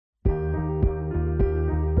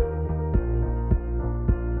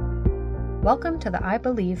Welcome to the I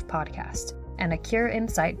Believe podcast, and a Cure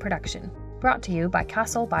Insight production, brought to you by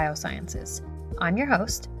Castle Biosciences. I'm your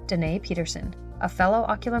host, Danae Peterson, a fellow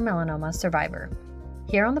ocular melanoma survivor.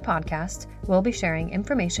 Here on the podcast, we'll be sharing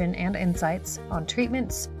information and insights on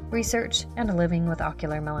treatments, research, and living with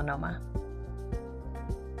ocular melanoma.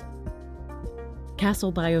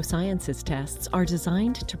 Castle Biosciences tests are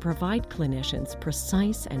designed to provide clinicians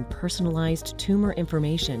precise and personalized tumor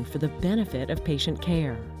information for the benefit of patient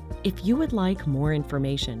care. If you would like more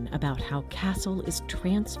information about how Castle is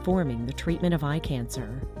transforming the treatment of eye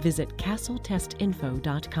cancer, visit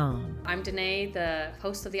castletestinfo.com. I'm Danae, the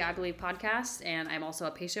host of the I Believe podcast, and I'm also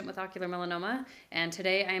a patient with ocular melanoma. And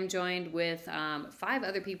today I am joined with 5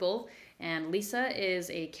 other people. And Lisa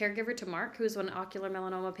is a caregiver to Mark, who is an ocular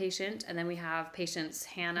melanoma patient. And then we have patients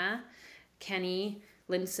Hannah, Kenny,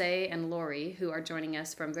 Lindsay, and Lori, who are joining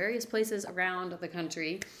us from various places around the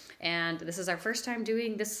country. And this is our first time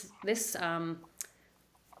doing this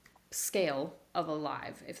scale of a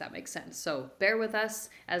live, if that makes sense. So bear with us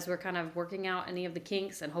as we're kind of working out any of the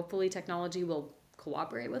kinks, and hopefully technology will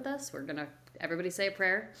cooperate with us. We're gonna everybody say a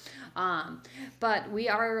prayer. But we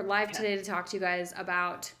are live today to talk to you guys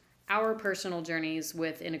about our personal journeys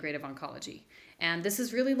with integrative oncology. And this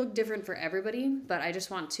has really looked different for everybody, but I just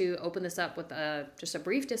want to open this up with just a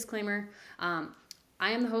brief disclaimer. I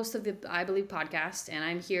am the host of the I Believe podcast, and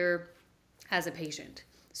I'm here as a patient.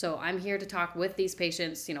 So I'm here to talk with these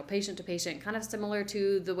patients, patient to patient, kind of similar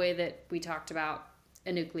to the way that we talked about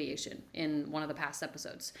enucleation in one of the past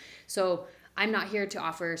episodes. So I'm not here to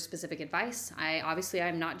offer specific advice.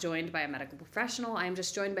 I'm not joined by a medical professional. I'm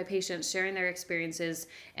just joined by patients sharing their experiences,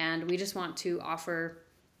 and we just want to offer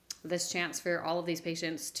this chance for all of these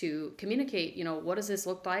patients to communicate, what does this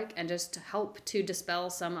look like, and just to help to dispel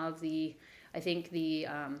some of the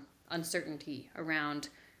uncertainty around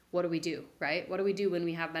what do we do, right? What do we do when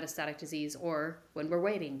we have metastatic disease or when we're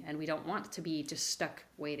waiting and we don't want to be just stuck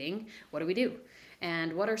waiting? What do we do?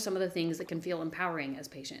 And what are some of the things that can feel empowering as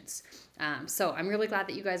patients? So I'm really glad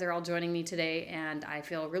that you guys are all joining me today, and I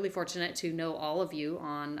feel really fortunate to know all of you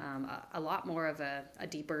on a lot more of a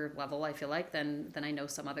deeper level, I feel like, than I know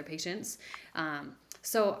some other patients.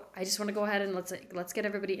 So I just want to go ahead and let's get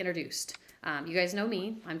everybody introduced. You guys know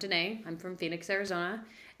me. I'm Danae. I'm from Phoenix, Arizona,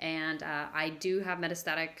 and I do have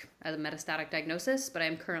metastatic diagnosis, but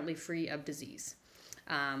I'm currently free of disease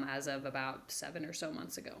as of about 7 or so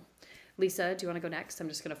months ago. Lisa, do you want to go next? I'm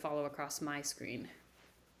just going to follow across my screen.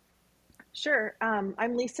 Sure.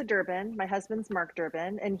 I'm Lisa Durbin. My husband's Mark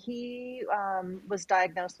Durbin, and he was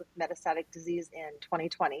diagnosed with metastatic disease in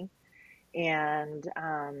 2020. And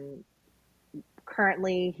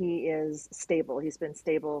currently he is stable. He's been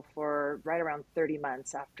stable for right around 30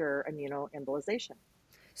 months after immunoembolization.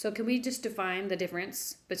 So can we just define the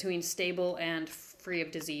difference between stable and free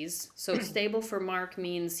of disease? So stable for Mark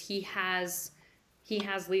means he has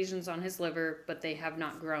lesions on his liver, but they have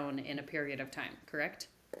not grown in a period of time, correct?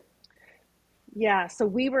 Yeah, so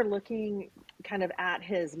we were looking kind of at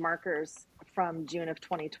his markers from June of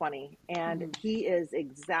 2020, and he is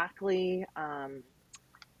exactly,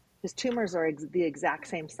 his tumors are the exact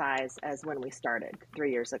same size as when we started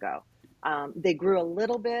 3 years ago. They grew a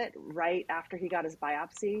little bit right after he got his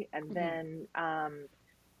biopsy, and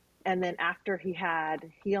then after he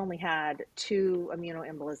only had 2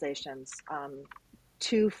 immunoembolizations,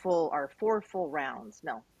 4 full rounds.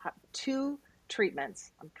 No, 2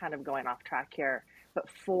 treatments. I'm kind of going off track here, but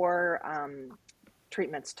 4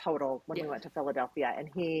 treatments total when we went to Philadelphia, and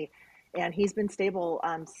he's been stable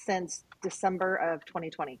since December of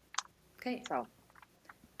 2020. Okay. So,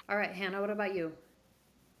 all right, Hannah, what about you?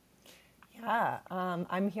 Yeah,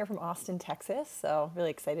 I'm here from Austin, Texas, so really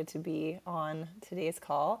excited to be on today's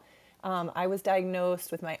call. I was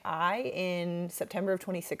diagnosed with my eye in September of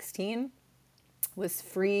 2016. Was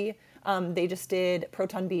free. They just did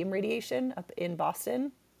proton beam radiation up in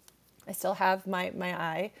Boston. I still have my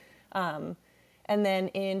eye. And then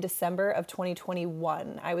in December of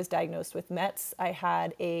 2021, I was diagnosed with METS. I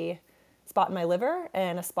had a spot in my liver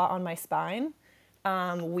and a spot on my spine.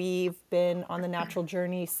 We've been on the natural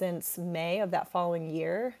journey since May of that following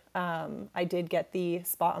year. I did get the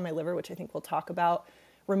spot on my liver, which I think we'll talk about,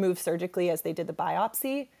 removed surgically as they did the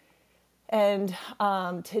biopsy. And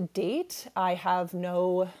to date, I have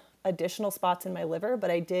no additional spots in my liver, but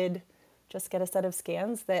I did just get a set of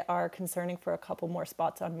scans that are concerning for a couple more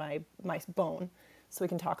spots on my bone. So we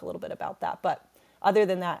can talk a little bit about that. But other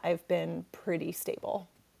than that, I've been pretty stable.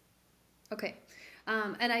 Okay.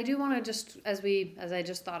 And I do want to just, as I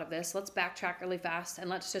just thought of this, let's backtrack really fast and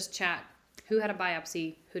let's just chat who had a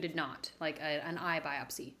biopsy, who did not, like an eye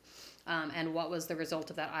biopsy, and what was the result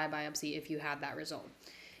of that eye biopsy if you had that result.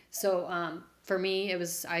 So for me,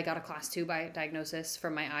 I got a class 2 diagnosis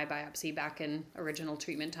from my eye biopsy back in original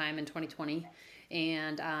treatment time in 2020.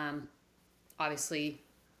 And obviously,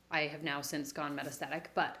 I have now since gone metastatic,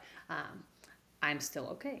 but I'm still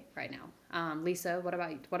okay right now. Lisa, what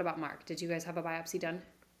about Mark? Did you guys have a biopsy done?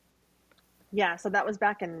 Yeah, so that was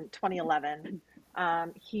back in 2011.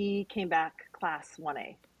 He came back class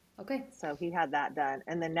 1A. Okay. So he had that done.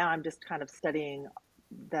 And then now I'm just kind of studying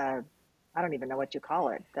the, I don't even know what you call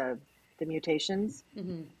it, the mutations.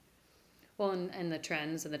 Well, and the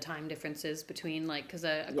trends and the time differences between, like, because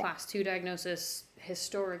a Yeah. class 2 diagnosis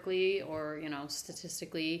historically or,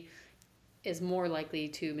 statistically is more likely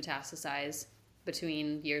to metastasize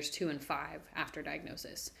between years 2 and 5 after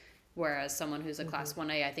diagnosis. Whereas someone who's a class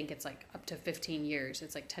 1A, I think it's like up to 15 years.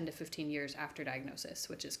 It's like 10 to 15 years after diagnosis,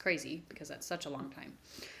 which is crazy because that's such a long time.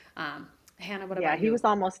 Hannah, what Yeah, about he you? was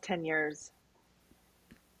almost 10 years.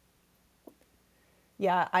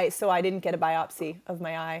 Yeah, I didn't get a biopsy of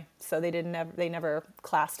my eye, so they never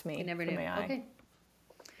classed You me never for knew. my eye. Okay.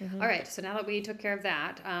 All right. So now that we took care of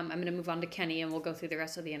that, I'm going to move on to Kenny and we'll go through the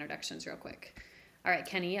rest of the introductions real quick. All right,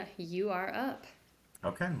 Kenny, you are up.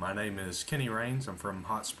 Okay, my name is Kenny Rains. I'm from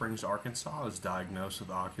Hot Springs, Arkansas. I was diagnosed with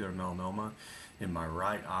ocular melanoma in my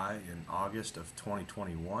right eye in August of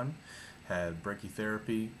 2021. Had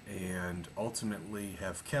brachytherapy and ultimately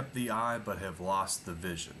have kept the eye but have lost the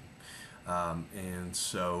vision.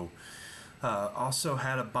 Also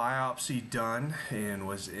had a biopsy done and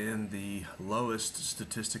was in the lowest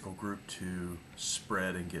statistical group to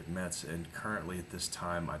spread and get Mets. And currently at this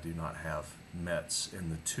time, I do not have Mets,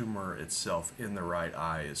 and the tumor itself in the right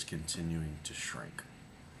eye is continuing to shrink.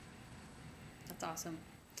 That's awesome.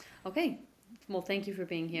 Okay. Well, thank you for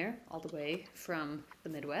being here all the way from the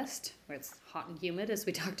Midwest, where it's hot and humid, as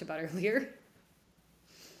we talked about earlier.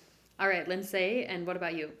 All right, Lindsay, and what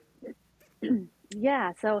about you?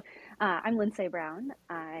 Yeah, so I'm Lindsay Brown.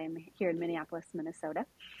 I'm here in Minneapolis, Minnesota.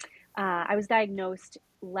 I was diagnosed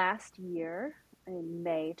last year in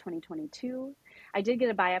May 2022. I did get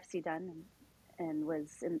a biopsy done and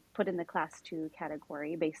was put in the class 2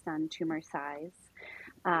 category based on tumor size.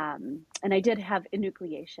 And I did have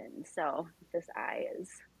enucleation, so this eye is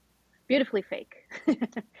beautifully fake.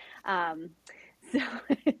 um, so,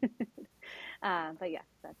 but yeah,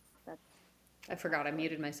 that's I forgot I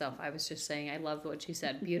muted myself. I was just saying I love what you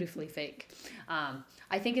said. Beautifully fake.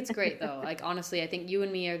 I think it's great though. Like honestly, I think you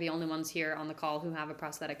and me are the only ones here on the call who have a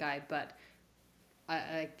prosthetic eye, but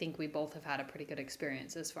I think we both have had a pretty good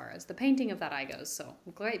experience as far as the painting of that eye goes. So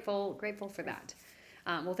I'm grateful for that.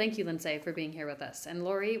 Well, thank you, Lindsay, for being here with us. And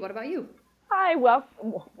Lori, what about you? Hi,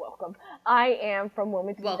 welcome. I am from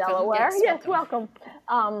Wilmington, Welcome. Delaware. Yes, welcome.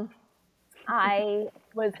 I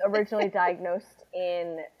was originally diagnosed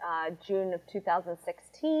in June of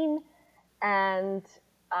 2016 and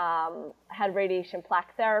had radiation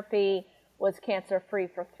plaque therapy, was cancer-free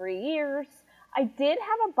for 3 years. I did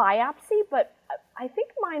have a biopsy, but I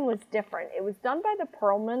think mine was different. It was done by the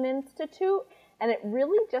Perlman Institute, and it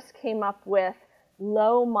really just came up with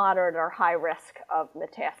low, moderate, or high risk of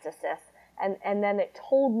metastasis. And then it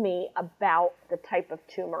told me about the type of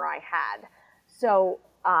tumor I had. So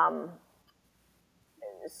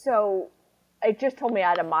it just told me I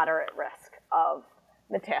had a moderate risk of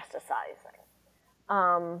metastasizing.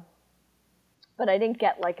 But I didn't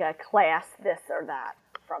get like a class this or that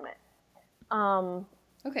from it.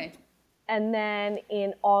 Okay. And then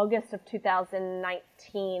in August of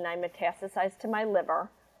 2019, I metastasized to my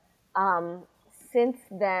liver. Since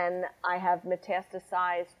then, I have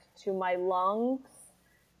metastasized to my lungs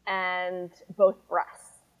and both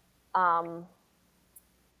breasts.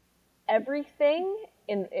 Everything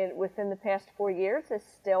within the past 4 years is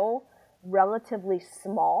still relatively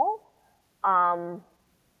small. And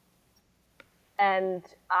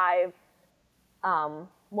I've,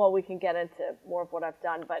 well, we can get into more of what I've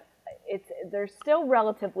done, but they're still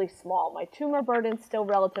relatively small. My tumor burden's still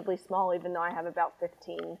relatively small, even though I have about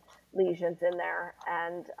 15 lesions in there.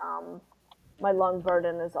 And my lung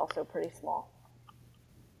burden is also pretty small.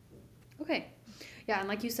 Okay. Yeah, and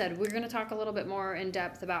like you said, we're going to talk a little bit more in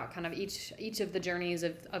depth about kind of each of the journeys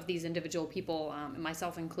of these individual people,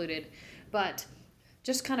 myself included. But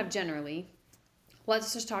just kind of generally,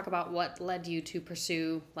 let's just talk about what led you to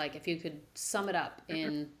pursue, like if you could sum it up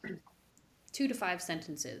in 2 to 5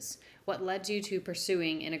 sentences, what led you to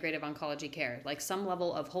pursuing integrative oncology care, like some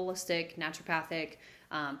level of holistic, naturopathic,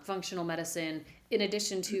 functional medicine, in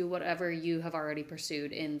addition to whatever you have already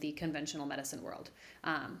pursued in the conventional medicine world.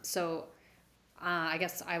 I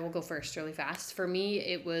guess I will go first really fast. For me,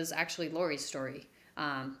 it was actually Lori's story.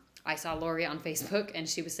 I saw Lori on Facebook, and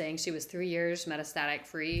she was saying she was 3 years metastatic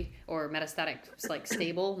free, or metastatic like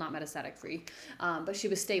stable, not metastatic free, but she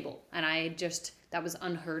was stable. And that was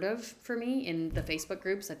unheard of for me in the Facebook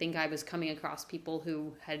groups. I think I was coming across people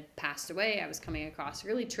who had passed away. I was coming across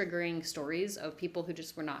really triggering stories of people who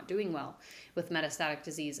just were not doing well with metastatic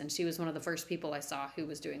disease. And she was one of the first people I saw who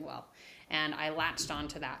was doing well. And I latched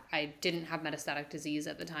onto that. I didn't have metastatic disease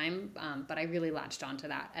at the time, but I really latched onto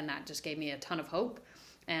that. And that just gave me a ton of hope.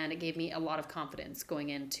 And it gave me a lot of confidence going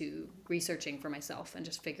into researching for myself and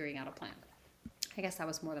just figuring out a plan. I guess that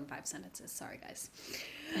was more than 5 sentences. Sorry, guys.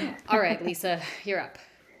 All right, Lisa, you're up.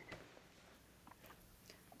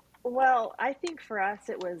 Well, I think for us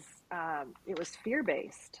it was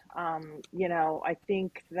fear-based. I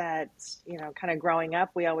think that kind of growing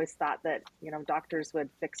up, we always thought that doctors would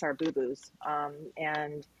fix our boo-boos,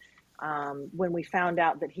 and when we found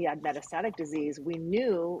out that he had metastatic disease, we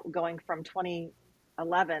knew going from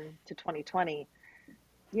 2011 to 2020,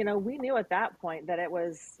 we knew at that point that it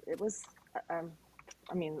was.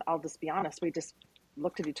 I'll just be honest. We just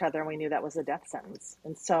looked at each other and we knew that was a death sentence.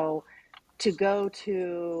 And so, to go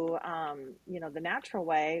to the natural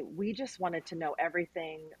way, we just wanted to know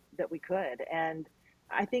everything that we could. And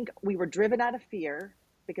I think we were driven out of fear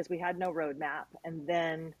because we had no roadmap, and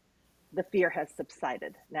then the fear has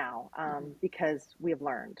subsided now because we have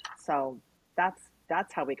learned. So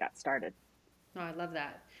that's how we got started. Oh, I love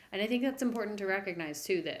that. And I think that's important to recognize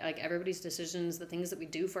too, that like everybody's decisions, the things that we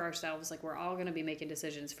do for ourselves, like we're all going to be making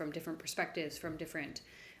decisions from different perspectives, from different,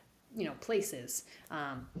 places.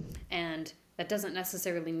 And that doesn't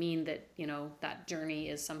necessarily mean that, that journey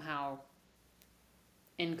is somehow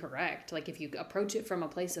incorrect. Like if you approach it from a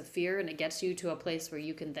place of fear and it gets you to a place where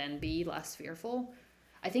you can then be less fearful,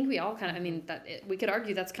 I think we all kind of, we could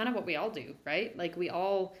argue that's kind of what we all do, right? Like we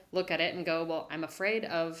all look at it and go, well, I'm afraid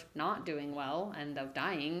of not doing well and of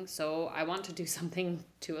dying, so I want to do something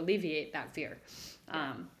to alleviate that fear.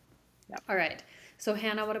 Yep. All right. So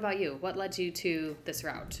Hannah, what about you? What led you to this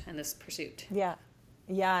route and this pursuit? Yeah,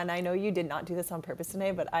 and I know you did not do this on purpose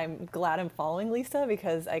today, but I'm glad I'm following Lisa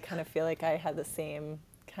because I kind of feel like I had the same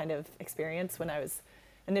kind of experience when I was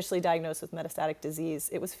initially diagnosed with metastatic disease.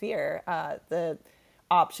 It was fear. The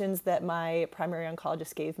options that my primary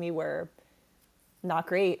oncologist gave me were not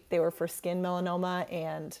great. They were for skin melanoma,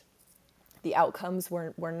 and the outcomes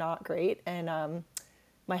were not great. And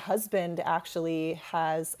my husband actually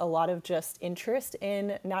has a lot of just interest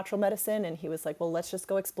in natural medicine, and he was like, well, let's just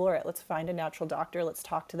go explore it. Let's find a natural doctor. Let's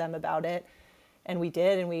talk to them about it. And we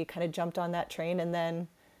did, and we kind of jumped on that train. And then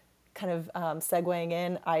kind of segueing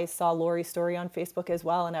in, I saw Lori's story on Facebook as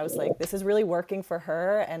well, and I was like, this is really working for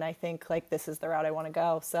her, and I think like this is the route I want to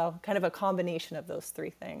go. So kind of a combination of those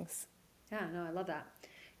three things. Yeah, no, I love that.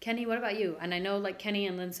 Kenny, what about you? And I know like Kenny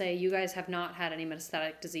and Lindsay, you guys have not had any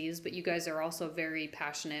metastatic disease, but you guys are also very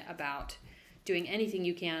passionate about doing anything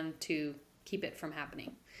you can to keep it from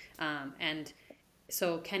happening. And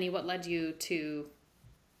so Kenny, what led you to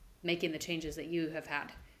making the changes that you have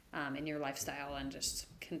had in your lifestyle and just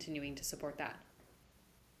continuing to support that?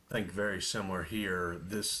 I think very similar here.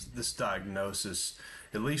 This diagnosis,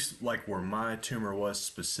 at least like where my tumor was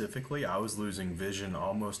specifically, I was losing vision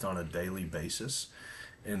almost on a daily basis.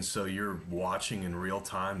 And so you're watching in real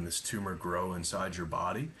time this tumor grow inside your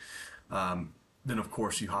body. Then, of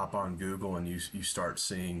course, you hop on Google and you start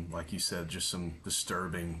seeing, like you said, just some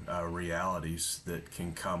disturbing realities that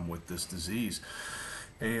can come with this disease.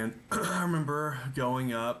 And I remember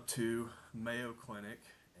going up to Mayo Clinic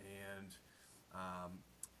and,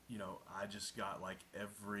 I just got like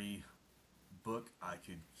every book I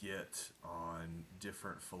could get on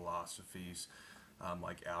different philosophies.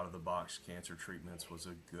 Like Out of the Box Cancer Treatments was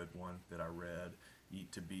a good one that I read.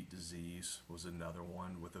 Eat to Beat Disease was another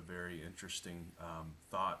one with a very interesting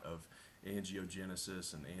thought of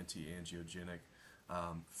angiogenesis and anti-angiogenic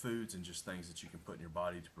foods and just things that you can put in your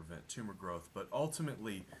body to prevent tumor growth. But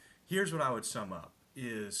ultimately, here's what I would sum up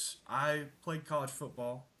is I played college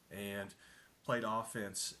football and played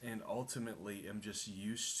offense, and ultimately am just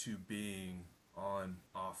used to being on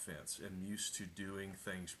offense and used to doing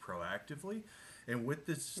things proactively. And with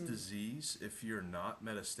this disease, if you're not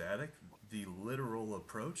metastatic, the literal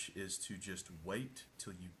approach is to just wait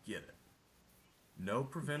till you get it. No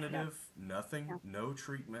preventative, nothing, no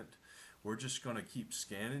treatment. We're just going to keep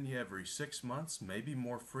scanning you every 6 months, maybe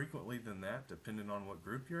more frequently than that, depending on what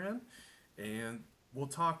group you're in. And we'll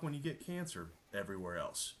talk when you get cancer everywhere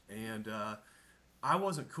else. And I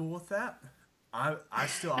wasn't cool with that. I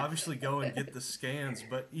still obviously go and get the scans,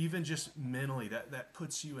 but even just mentally, that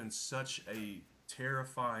puts you in such a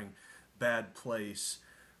terrifying, bad place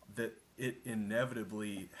that it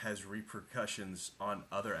inevitably has repercussions on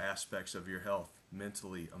other aspects of your health,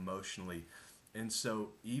 mentally, emotionally. And so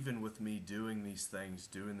even with me doing these things,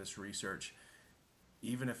 doing this research,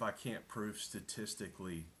 even if I can't prove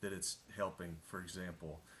statistically that it's helping, for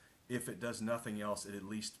example, if it does nothing else, it at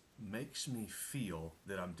least makes me feel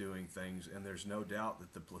that I'm doing things. And there's no doubt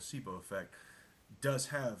that the placebo effect does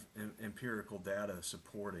have empirical data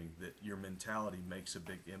supporting that your mentality makes a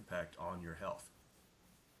big impact on your health.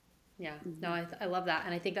 Yeah, no, I love that,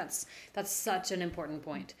 and I think that's such an important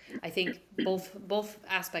point. I think both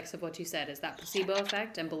aspects of what you said is that placebo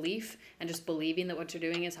effect and belief, and just believing that what you're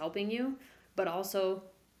doing is helping you, but also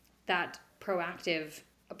that proactive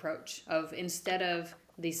approach of, instead of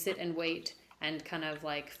the sit and wait and kind of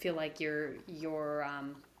like feel like you're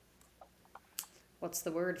what's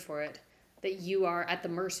the word for it, that you are at the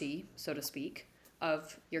mercy, so to speak,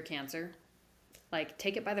 of your cancer. Like,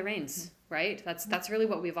 take it by the reins, right? That's really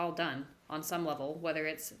what we've all done on some level, whether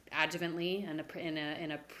it's adjuvantly and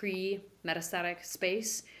in a pre-metastatic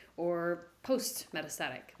space or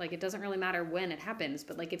post-metastatic. Like, it doesn't really matter when it happens,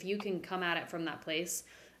 but like if you can come at it from that place,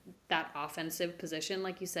 that offensive position,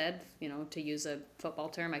 like you said, to use a football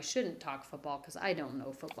term, I shouldn't talk football because I don't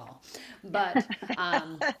know football, but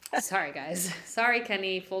sorry guys, sorry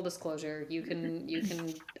Kenny, full disclosure, you can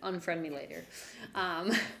unfriend me later,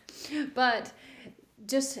 but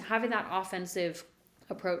just having that offensive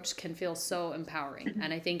approach can feel so empowering.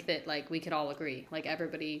 And I think that, like, we could all agree, like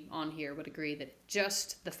everybody on here would agree, that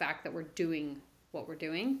just the fact that we're doing what we're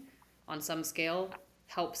doing on some scale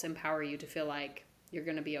helps empower you to feel like you're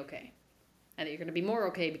going to be okay, and that you're going to be more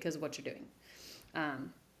okay because of what you're doing.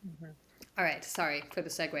 All right, sorry for the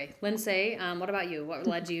segue. Lindsay, what about you? What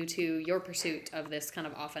led you to your pursuit of this kind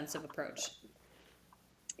of offensive approach?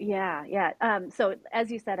 Yeah. So as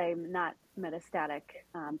you said, I'm not metastatic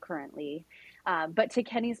currently. But to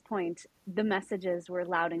Kenny's point, the messages were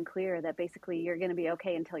loud and clear that basically you're going to be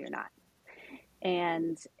okay until you're not.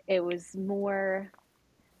 And it was more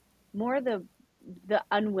the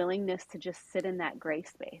unwillingness to just sit in that gray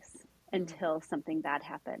space until something bad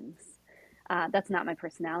happens. That's not my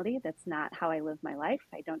personality. That's not how I live my life.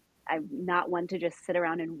 I'm not one to just sit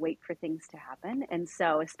around and wait for things to happen. And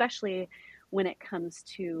so, especially when it comes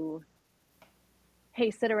to,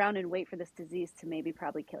 hey, sit around and wait for this disease to maybe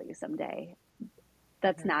probably kill you someday,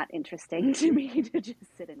 that's not interesting to me, to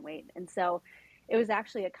just sit and wait. And so it was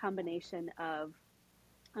actually a combination of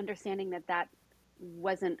understanding that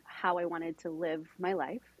wasn't how I wanted to live my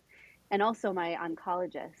life, and also my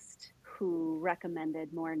oncologist, who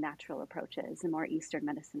recommended more natural approaches and more Eastern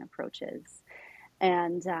medicine approaches.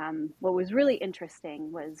 And what was really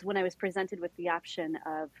interesting was when I was presented with the option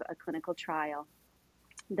of a clinical trial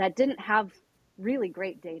that didn't have really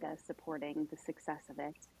great data supporting the success of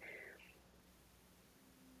it,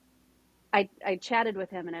 I chatted with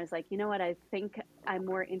him and I was like, you know what, I think I'm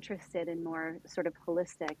more interested in more sort of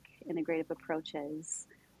holistic, integrative approaches.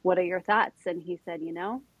 What are your thoughts? And he said,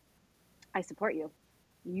 I support you.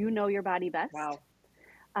 You know your body best. Wow.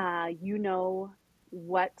 You know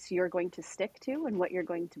what you're going to stick to and what you're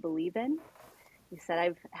going to believe in. He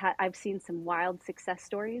said, I've seen some wild success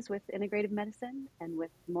stories with integrative medicine and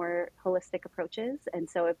with more holistic approaches. And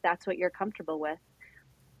so if that's what you're comfortable with,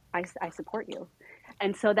 I support you.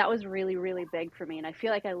 And so that was really, really big for me. And I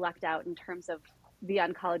feel like I lucked out in terms of the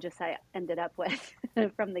oncologist I ended up with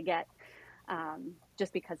from the get,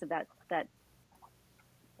 just because of that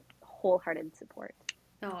wholehearted support.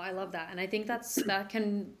 No, I love that. And I think that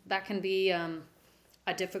can be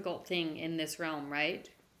a difficult thing in this realm, right?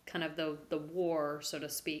 Kind of the war, so to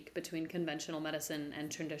speak, between conventional medicine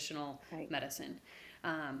and traditional medicine.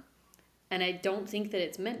 And I don't think that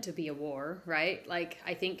it's meant to be a war, right? Like,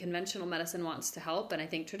 I think conventional medicine wants to help, and I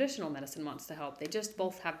think traditional medicine wants to help. They just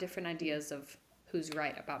both have different ideas of who's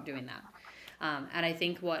right about doing that. And I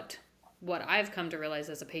think what I've come to realize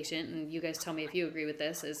as a patient, and you guys tell me if you agree with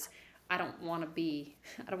this, is I don't want to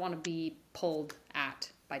be pulled at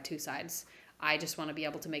by two sides. I just want to be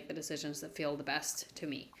able to make the decisions that feel the best to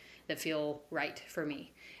me, that feel right for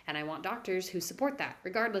me. And I want doctors who support that,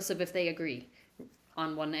 regardless of if they agree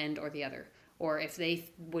on one end or the other, or if they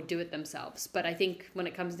would do it themselves. But I think when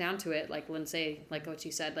it comes down to it, like Lindsay, like what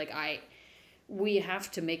you said, we have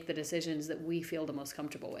to make the decisions that we feel the most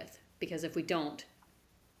comfortable with. Because if we don't,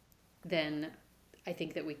 then I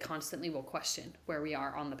think that we constantly will question where we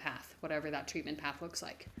are on the path, whatever that treatment path looks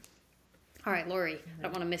like. All right, Lori, I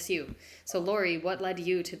don't want to miss you. So Lori, what led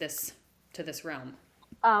you to this realm?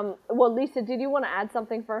 Well, Lisa, did you want to add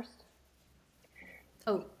something first?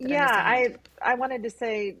 Oh, yeah, I wanted to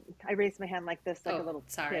say, I raised my hand like this, like a little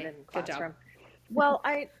sorry. kid in classroom. Good job. Well,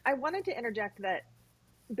 I wanted to interject that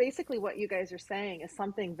basically what you guys are saying is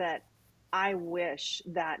something that I wish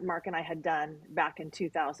that Mark and I had done back in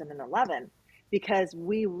 2011, because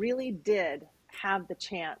we really did have the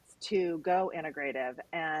chance to go integrative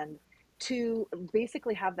and to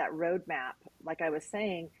basically have that roadmap, like I was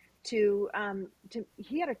saying, to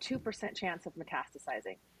he had a 2% chance of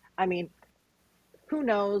metastasizing. I mean, who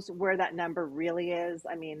knows where that number really is?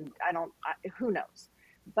 I mean, who knows?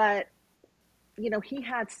 But he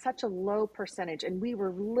had such a low percentage, and we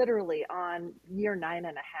were literally on year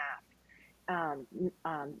 9.5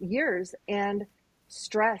 years, and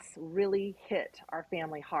stress really hit our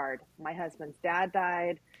family hard. My husband's dad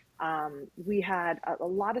died. We had a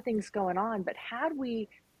lot of things going on, but had we,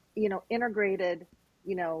 integrated,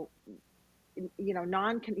 you know,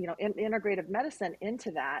 integrative medicine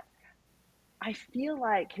into that, I feel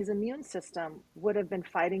like his immune system would have been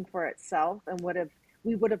fighting for itself, and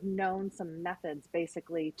we would have known some methods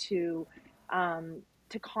basically to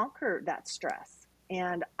conquer that stress.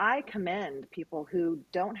 And I commend people who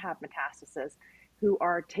don't have metastasis, who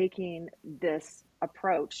are taking this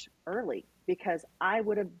approach early, because I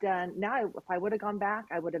would have done now, if I would have gone back,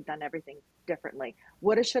 I would have done everything differently.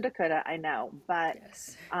 Woulda, shoulda, coulda, I know, but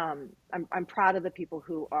Yes. I'm proud of the people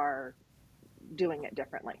who are doing it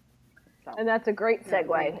differently. So. And that's a great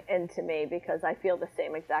segue into me, because I feel the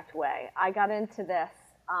same exact way. I got into this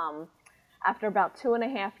after about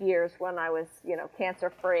 2.5 years, when I was,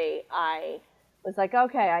 cancer free. I was like,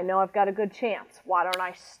 okay, I know I've got a good chance. Why don't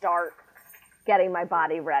I start getting my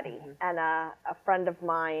body ready? Mm-hmm. And a friend of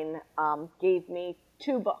mine gave me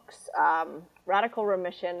 2 books, Radical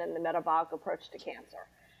Remission and The Metabolic Approach to Cancer.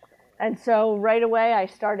 And so right away I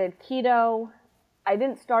started keto. I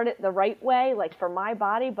didn't start it the right way, like for my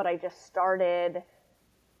body, but I just started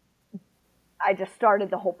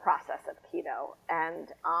the whole process of keto.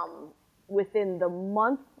 And within the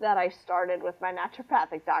month that I started with my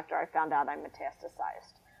naturopathic doctor, I found out I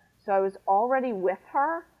metastasized. So I was already with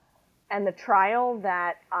her, and the trial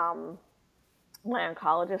that my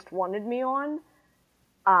oncologist wanted me on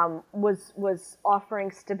was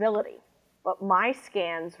offering stability, but my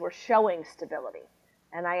scans were showing stability.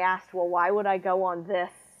 And I asked, well, why would I go on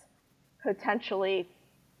this potentially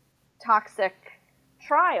toxic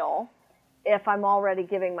trial if I'm already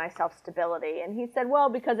giving myself stability? And he said, well,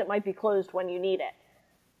 because it might be closed when you need it.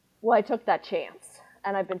 Well, I took that chance,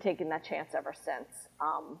 and I've been taking that chance ever since.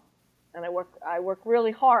 And I work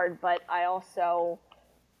really hard, but I also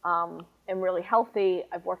am really healthy.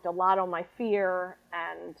 I've worked a lot on my fear,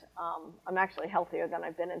 and I'm actually healthier than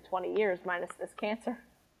I've been in 20 years, minus this cancer.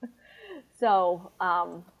 So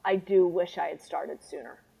I do wish I had started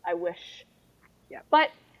sooner. I wish, yeah.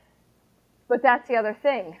 But that's the other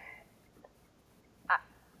thing.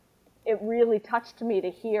 It really touched me to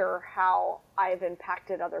hear how I've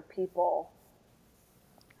impacted other people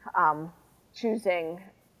choosing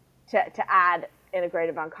to add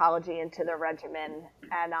integrative oncology into their regimen,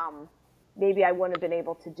 and maybe I wouldn't have been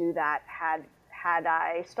able to do that had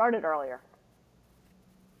I started earlier.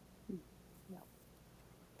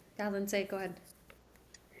 Yeah, Lindsay, go ahead.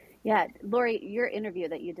 Yeah, Lori, your interview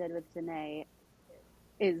that you did with Danae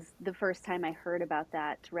is the first time I heard about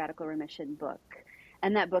that Radical Remission book.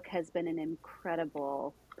 And that book has been an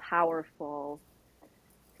incredible, powerful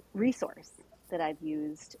resource that I've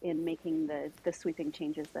used in making the sweeping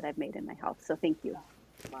changes that I've made in my health. So thank you.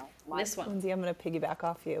 This one. Lindsay, I'm going to piggyback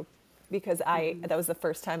off you, because that was the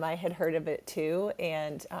first time I had heard of it too.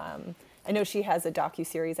 And I know she has a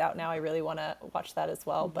docuseries out now. I really want to watch that as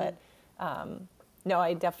well. Mm-hmm. But no,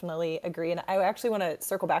 I definitely agree. And I actually want to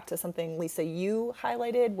circle back to something, Lisa, you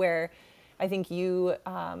highlighted, where I think you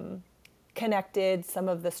connected some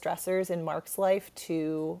of the stressors in Mark's life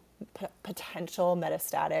to potential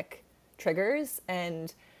metastatic triggers.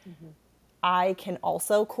 And I can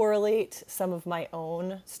also correlate some of my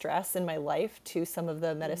own stress in my life to some of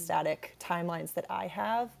the metastatic timelines that I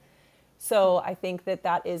have. So I think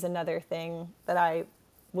that is another thing that I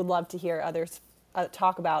would love to hear others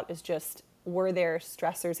talk about, is just, were there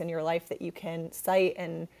stressors in your life that you can cite,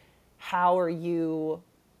 and how are you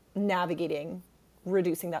navigating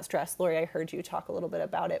reducing that stress? Lori, I heard you talk a little bit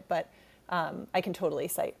about it, but I can totally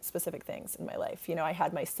cite specific things in my life. I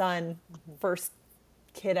had my son, first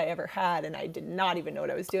kid I ever had, and I did not even know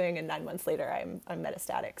what I was doing, and 9 months later I'm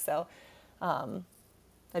metastatic. So I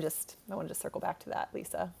wanted to circle back to that,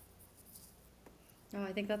 Lisa. Oh,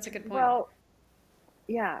 I think that's a good point. Well,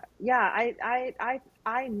 yeah.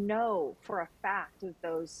 I know for a fact that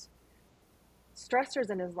those stressors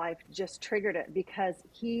in his life just triggered it, because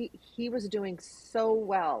he was doing so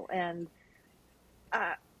well, and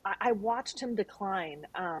I watched him decline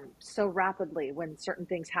so rapidly when certain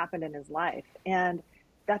things happened in his life, and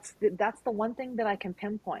that's the one thing that I can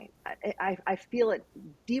pinpoint. I feel it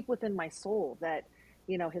deep within my soul that,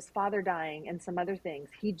 you know, his father dying and some other things,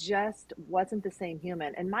 he just wasn't the same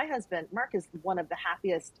human. And my husband, Mark, is one of the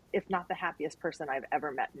happiest, if not the happiest person I've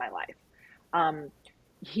ever met in my life. Um,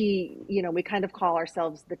 you know, we kind of call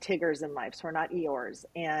ourselves the Tiggers in life, so we're not Eeyores.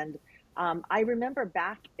 And I remember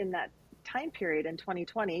back in that time period in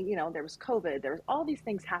 2020, you know, there was COVID, there was all these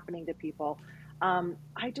things happening to people.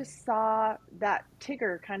 I just saw that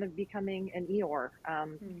Tigger kind of becoming an Eeyore,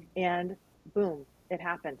 and boom, it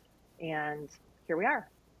happened, and here we are.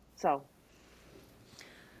 So,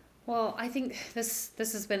 Well, I think this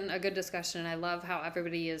has been a good discussion, and I love how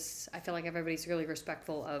everybody is. I feel like everybody's really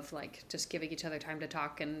respectful of like just giving each other time to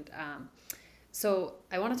talk. And so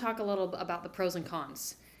I want to talk a little about the pros and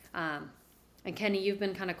cons. And Kenny, you've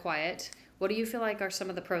been kind of quiet. What do you feel like are some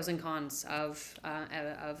of the pros and cons of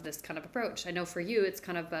this kind of approach? I know for you, it's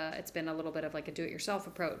kind of it's been a little bit of like a do-it-yourself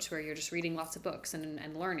approach where you're just reading lots of books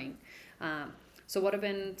and learning. So what have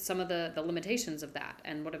been some of the limitations of that,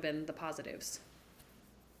 and what have been the positives?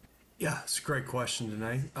 Yeah, it's a great question,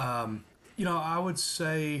 Danae. You know, I would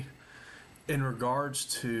say in regards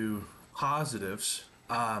to positives,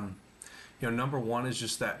 you know, number one is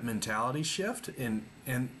just that mentality shift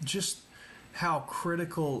and just how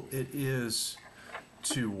critical it is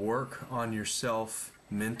to work on yourself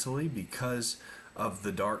mentally because of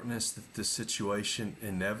the darkness that the situation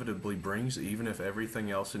inevitably brings. Even if everything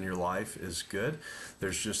else in your life is good,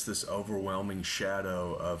 there's just this overwhelming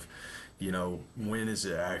shadow of, you know, when is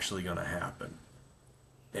it actually going to happen?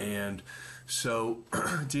 And so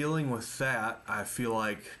dealing with that, I feel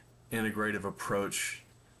like integrative approach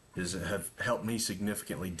have helped me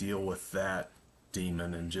significantly deal with that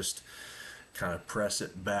demon and just kind of press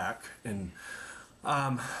it back. And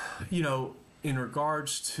you know, in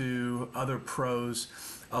regards to other pros,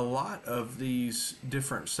 a lot of these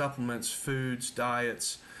different supplements, foods,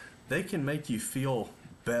 diets, they can make you feel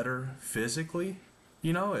better physically.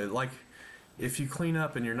 You know, like if you clean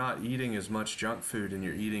up and you're not eating as much junk food and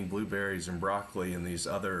you're eating blueberries and broccoli and these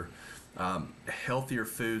other healthier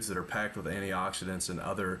foods that are packed with antioxidants and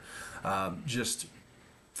other just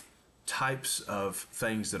types of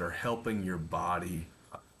things that are helping your body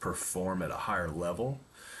perform at a higher level,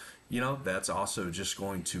 you know, that's also just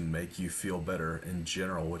going to make you feel better in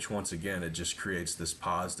general, which once again, it just creates this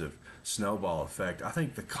positive snowball effect. I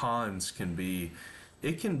think the cons can be,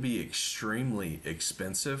 it can be extremely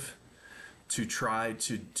expensive to try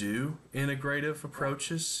to do integrative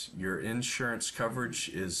approaches. Your insurance coverage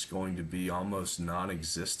is going to be almost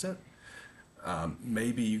non-existent.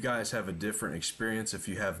 Maybe you guys have a different experience if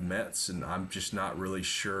you have Mets, and I'm just not really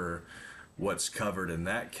sure what's covered in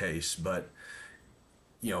that case. But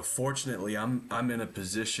you know, fortunately, I'm in a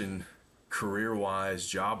position, career-wise,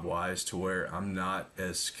 job-wise, to where I'm not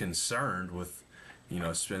as concerned with, you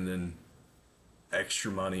know, spending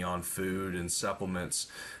extra money on food and supplements,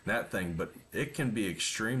 that thing. But it can be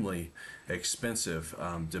extremely expensive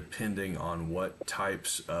depending on what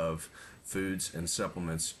types of foods and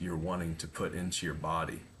supplements you're wanting to put into your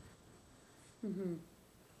body. Mm-hmm.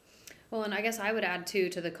 Well, and I guess I would add too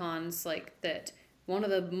to the cons, like that one of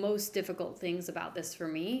the most difficult things about this for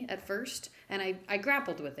me at first, and I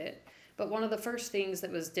grappled with it, but one of the first things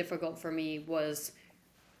that was difficult for me was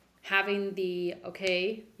having the,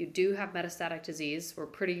 okay, you do have metastatic disease. We're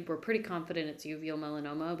pretty confident it's uveal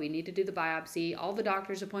melanoma. We need to do the biopsy, all the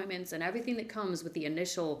doctor's appointments, and everything that comes with the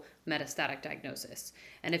initial metastatic diagnosis.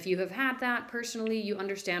 And if you have had that personally, you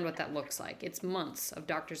understand what that looks like. It's months of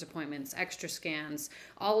doctor's appointments, extra scans,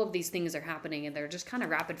 all of these things are happening, and they're just kind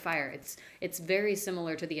of rapid fire. It's very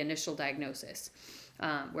similar to the initial diagnosis,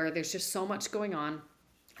 where there's just so much going on,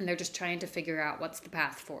 and they're just trying to figure out what's the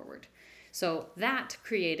path forward. So that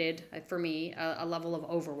created, for me, a level of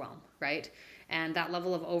overwhelm, right? And that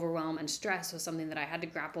level of overwhelm and stress was something that I had to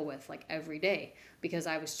grapple with like every day, because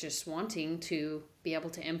I was just wanting to be able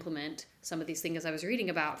to implement some of these things I was reading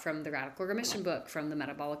about from the Radical Remission book, from the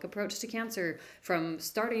Metabolic Approach to Cancer, from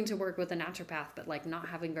starting to work with a naturopath, but like not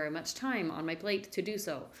having very much time on my plate to do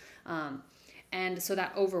so. And so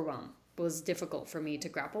that overwhelm was difficult for me to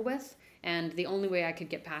grapple with. And the only way I could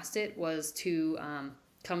get past it was to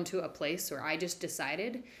come to a place where I just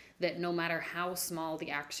decided that no matter how small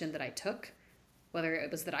the action that I took, whether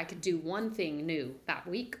it was that I could do one thing new that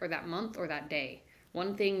week or that month or that day,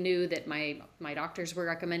 one thing new that my doctors were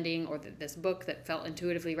recommending, or that this book that felt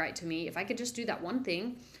intuitively right to me, if I could just do that one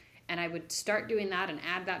thing and I would start doing that and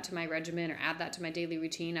add that to my regimen or add that to my daily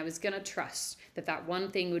routine, I was going to trust that that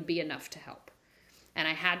one thing would be enough to help. And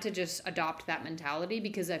I had to just adopt that mentality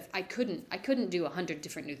because I couldn't do 100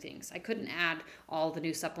 different new things. I couldn't add all the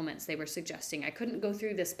new supplements they were suggesting. I couldn't go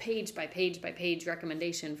through this page by page by page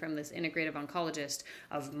recommendation from this integrative oncologist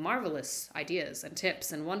of marvelous ideas and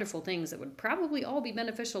tips and wonderful things that would probably all be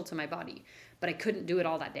beneficial to my body, but I couldn't do it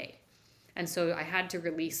all that day. And so I had to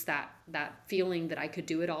release that feeling that I could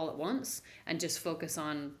do it all at once and just focus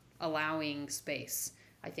on allowing space,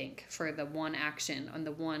 I think, for the one action and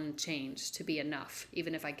the one change to be enough,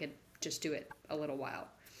 even if I could just do it a little while.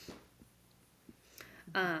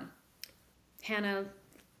 Hannah,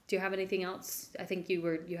 do you have anything else? I think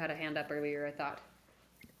you had a hand up earlier, I thought.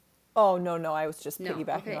 Oh, no, I was just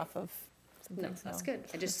piggybacking off of some No, things. that's good.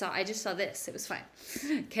 I just saw this. It was fine.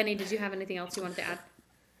 Kenny, did you have anything else you wanted to add?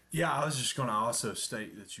 Yeah, I was just going to also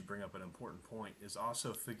state that you bring up an important point, is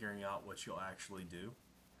also figuring out what you'll actually do.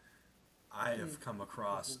 I have come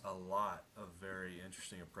across a lot of very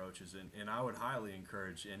interesting approaches, and I would highly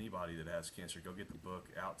encourage anybody that has cancer, go get the book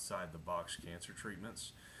Outside the Box Cancer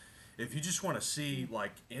Treatments. If you just want to see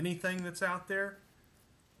like anything that's out there,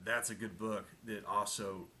 that's a good book. That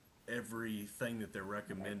also, everything that they're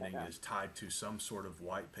recommending is tied to some sort of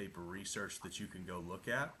white paper research that you can go look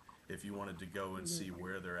at if you wanted to go and see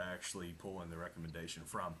where they're actually pulling the recommendation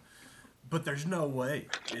from. But there's no way.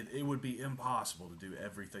 It would be impossible to do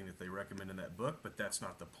everything that they recommend in that book, but that's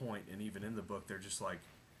not the point. And even in the book, they're just like,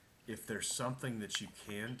 if there's something that you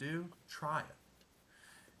can do, try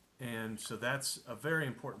it. And so that's a very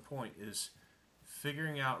important point, is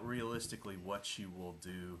figuring out realistically what you will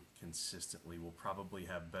do consistently will probably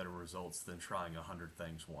have better results than trying 100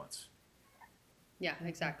 things once. Yeah,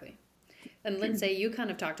 exactly. And Lindsay, you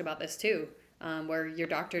kind of talked about this too, where your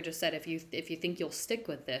doctor just said, if you think you'll stick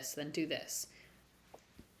with this, then do this.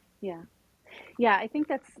 Yeah, I think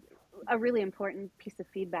that's a really important piece of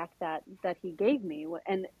feedback that he gave me,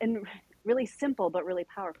 and really simple but really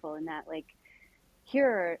powerful. In that, like, here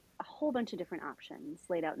are a whole bunch of different options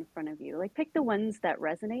laid out in front of you. Like, pick the ones that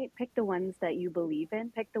resonate, pick the ones that you believe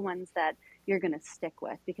in, pick the ones that you're going to stick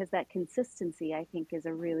with, because that consistency, I think, is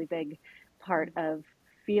a really big part of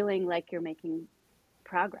feeling like you're making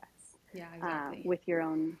progress. Yeah, exactly. With your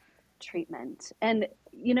own treatment. And,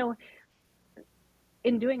 you know,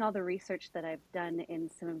 in doing all the research that I've done in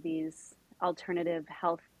some of these alternative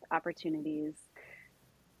health opportunities,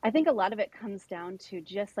 I think a lot of it comes down to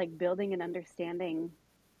just like building an understanding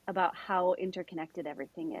about how interconnected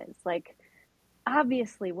everything is. Like,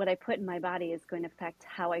 obviously, what I put in my body is going to affect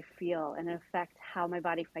how I feel and affect how my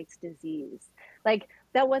body fights disease. Like,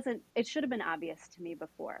 it should have been obvious to me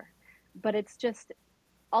before, but it's just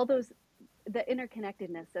all those, the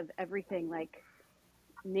interconnectedness of everything, like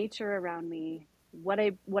nature around me, what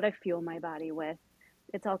I fuel my body with,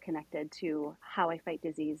 it's all connected to how I fight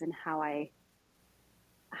disease and how I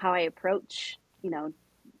approach,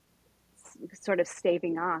 sort of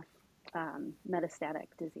staving off metastatic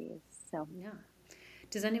disease. So yeah.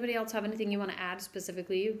 Does anybody else have anything you want to add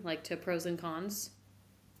specifically, like to pros and cons?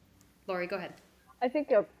 Lori, go ahead. I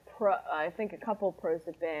think a couple pros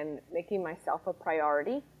have been making myself a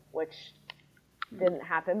priority, which didn't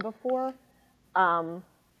happen before. And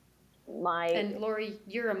Lori,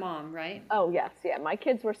 you're a mom, right? Oh, yes, yeah. My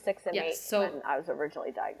kids were 6 and 8 so, when I was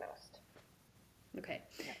originally diagnosed. Okay.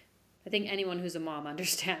 Yeah. I think anyone who's a mom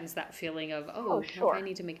understands that feeling of, sure. Well, I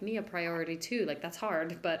need to make me a priority too. Like, that's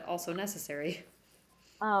hard, but also necessary.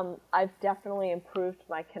 I've definitely improved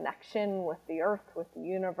my connection with the earth, with the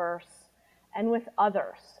universe, and with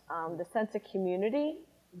others. The sense of community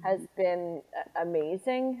has been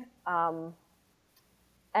amazing. And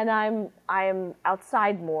I am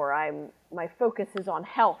outside more. My focus is on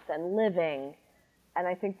health and living, and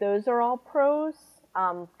I think those are all pros.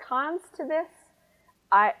 Cons to this,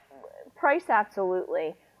 price,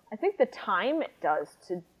 absolutely. I think the time it does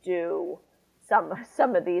to do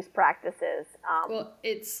some of these practices. Well,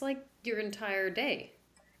 it's like your entire day.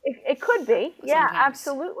 It could be, yeah, sometimes.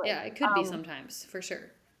 Absolutely. Yeah, it could be sometimes, for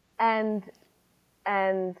sure. And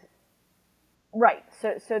right,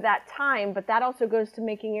 so that time, but that also goes to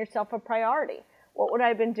making yourself a priority. What would I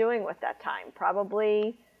have been doing with that time?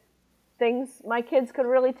 Probably things my kids could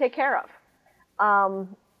really take care of.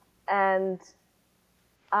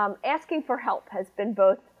 Asking for help has been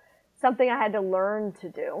both something I had to learn to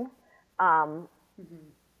do.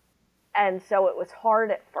 And so it was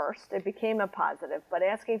hard at first. It became a positive, but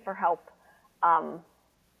asking for help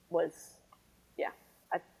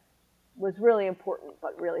was really important,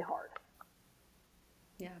 but really hard.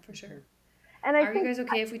 Yeah, for sure. And Are you guys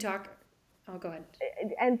okay if we talk? Oh, go ahead.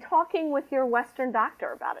 And talking with your Western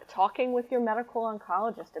doctor about it, talking with your medical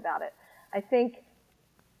oncologist about it.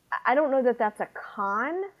 I don't know that that's a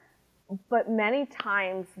con, but many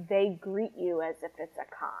times they greet you as if it's a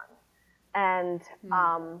con.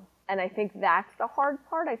 And I think that's the hard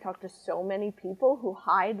part. I talk to so many people who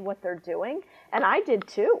hide what they're doing, and I did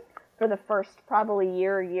too for the first probably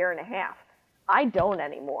year and a half. I don't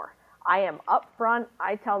anymore. I am upfront.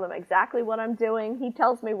 I tell them exactly what I'm doing. He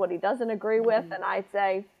tells me what he doesn't agree with, and I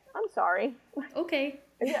say, I'm sorry. Okay.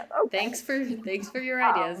 Yeah, okay. Thanks for your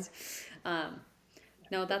ideas.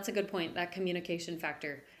 No, that's a good point, that communication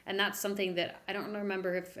factor. And that's something that I don't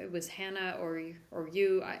remember if it was Hannah or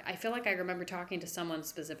you. I feel like I remember talking to someone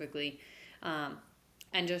specifically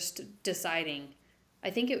and just deciding. I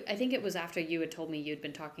think it was after you had told me you'd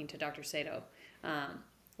been talking to Dr. Sato,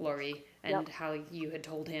 Lori, and how you had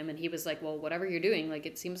told him, and he was like, well, whatever you're doing, like,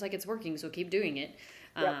 it seems like it's working, so keep doing it.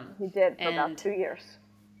 He did for about 2 years.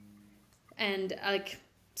 And like,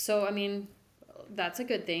 so I mean, that's a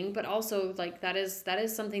good thing, but also like that is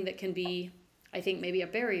something that can be, I think, maybe a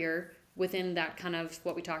barrier within that kind of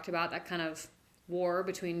what we talked about, that kind of war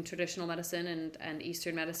between traditional medicine and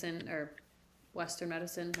Eastern medicine or Western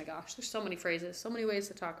medicine. My gosh, there's so many phrases, so many ways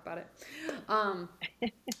to talk about it.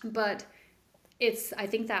 But it's, I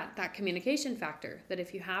think that communication factor, that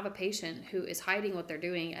if you have a patient who is hiding what they're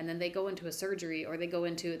doing and then they go into a surgery, or they go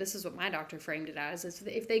into, this is what my doctor framed it as, is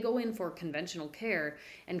if they go in for conventional care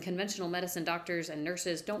and conventional medicine doctors and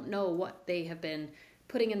nurses don't know what they have been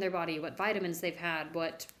putting in their body, what vitamins they've had,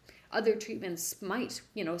 what other treatments might,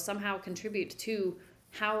 somehow contribute to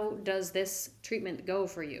how does this treatment go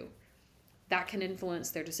for you, that can influence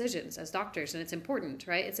their decisions as doctors. And it's important,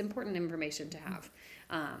 right? It's important information to have.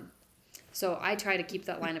 So I try to keep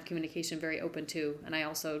that line of communication very open too. And I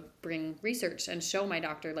also bring research and show my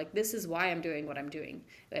doctor, like, this is why I'm doing what I'm doing.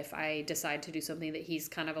 If I decide to do something that he's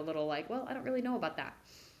kind of a little like, well, I don't really know about that.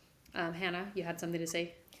 Hannah, you had something to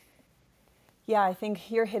say? Yeah, I think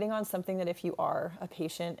you're hitting on something that if you are a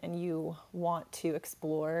patient and you want to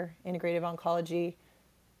explore integrative oncology,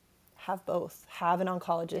 have both. Have an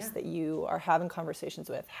oncologist that you are having conversations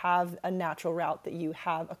with. Have a natural route that you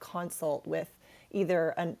have a consult with either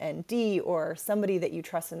an ND or somebody that you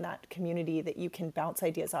trust in that community that you can bounce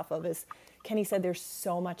ideas off of. As Kenny said, there's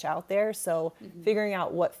so much out there. So figuring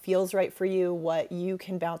out what feels right for you, what you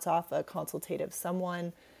can bounce off a consultative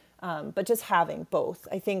someone, but just having both.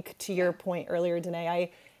 I think to your point earlier, Danae,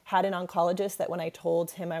 I had an oncologist that when I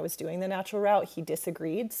told him I was doing the natural route, he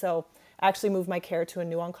disagreed. So I actually moved my care to a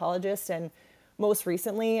new oncologist, and most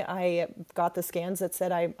recently I got the scans that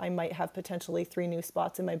said I might have potentially 3 new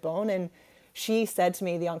spots in my bone. And she said to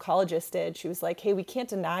me, the oncologist did, she was like, hey, we can't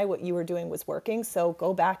deny what you were doing was working, so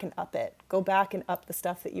go back and up it. Go back and up the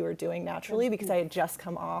stuff that you were doing naturally, because I had just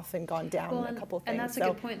come off and gone down a couple things. And that's a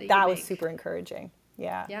good point that was super encouraging.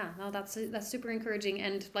 Yeah. Yeah, no, that's super encouraging.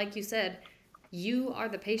 And like you said, you are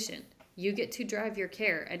the patient. You get to drive your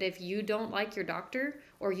care. And if you don't like your doctor,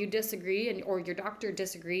 or you disagree, or your doctor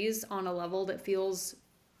disagrees on a level that feels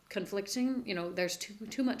conflicting, there's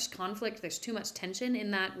too much conflict, there's too much tension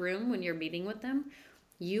in that room when you're meeting with them,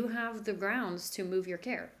 you have the grounds to move your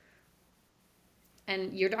care.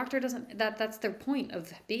 And your doctor doesn't, that's their point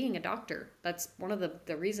of being a doctor. That's one of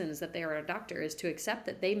the reasons that they are a doctor, is to accept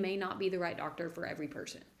that they may not be the right doctor for every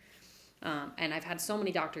person. And I've had so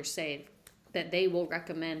many doctors say that they will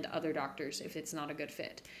recommend other doctors if it's not a good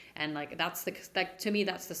fit. And like, to me,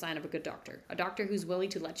 that's the sign of a good doctor. A doctor who's willing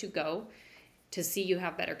to let you go to see you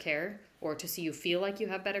have better care, or to see you feel like you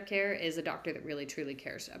have better care, is a doctor that really truly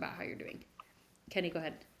cares about how you're doing. Kenny, go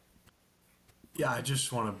ahead. Yeah, I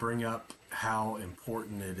just want to bring up how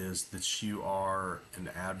important it is that you are an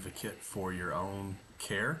advocate for your own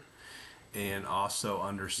care, and also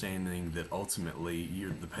understanding that ultimately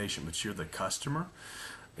you're the patient, but you're the customer,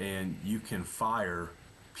 and you can fire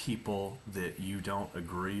people that you don't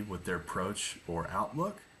agree with their approach or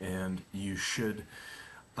outlook, and you should.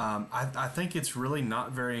 I think it's really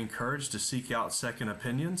not very encouraged to seek out second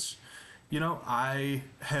opinions. I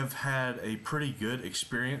have had a pretty good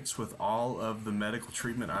experience with all of the medical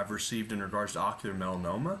treatment I've received in regards to ocular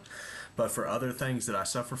melanoma. But for other things that I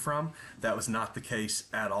suffer from, that was not the case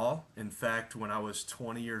at all. In fact, when I was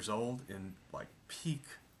 20 years old, in like peak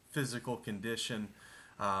physical condition,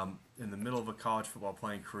 in the middle of a college football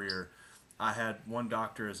playing career, I had one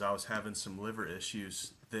doctor, as I was having some liver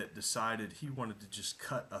issues, that decided he wanted to just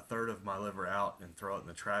cut a third of my liver out and throw it in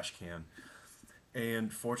the trash can.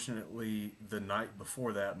 And fortunately, the night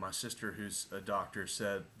before that, my sister, who's a doctor,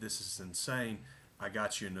 said, this is insane. I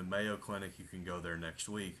got you in the Mayo Clinic. You can go there next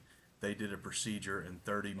week. They did a procedure in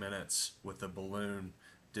 30 minutes with a balloon,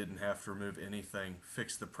 didn't have to remove anything,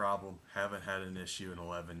 fixed the problem, haven't had an issue in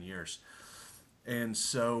 11 years. And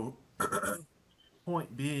so,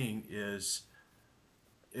 point being is,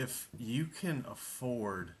 if you can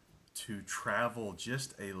afford to travel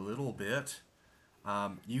just a little bit,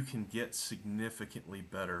 you can get significantly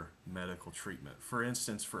better medical treatment. For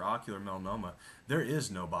instance, for ocular melanoma, there is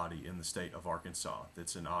nobody in the state of Arkansas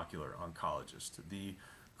that's an ocular oncologist. The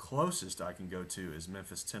closest I can go to is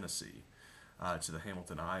Memphis, Tennessee, to the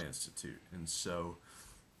Hamilton Eye Institute. And so,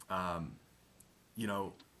 you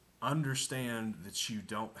know, understand that you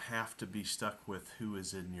don't have to be stuck with who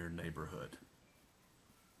is in your neighborhood.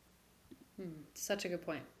 Such a good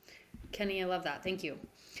point. Kenny, I love that. Thank you.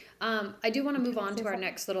 I do want to move on to our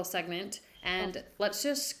next little segment, and let's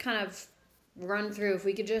just kind of run through, if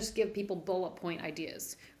we could just give people bullet point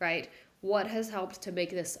ideas, right? What has helped to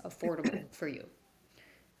make this affordable for you?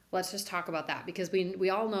 Let's just talk about that, because we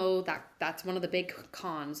all know that that's one of the big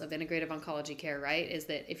cons of integrative oncology care, right? Is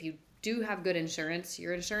that if you do have good insurance,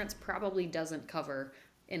 your insurance probably doesn't cover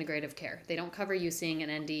integrative care. They don't cover you seeing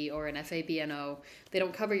an ND or an FABNO. They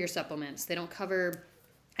don't cover your supplements. They don't cover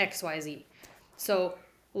XYZ. So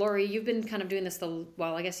Lori, you've been kind of doing this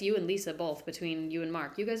well, I guess you and Lisa both, between you and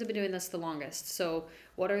Mark. You guys have been doing this the longest. So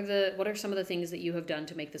what are some of the things that you have done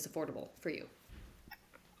to make this affordable for you?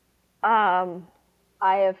 I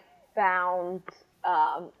have found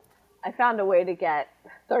a way to get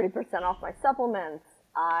 30% off my supplements.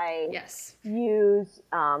 I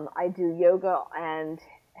do yoga and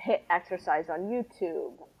HIIT exercise on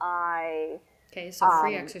YouTube. Okay, so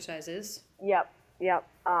free exercises. Yep.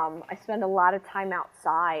 I spend a lot of time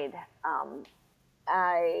outside.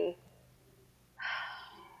 I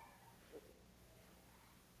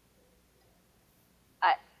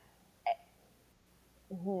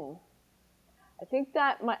think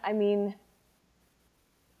that I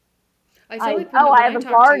have a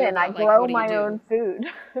garden. I grow my own food.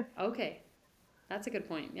 Okay. That's a good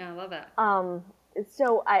point. Yeah, I love that.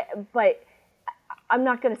 But I'm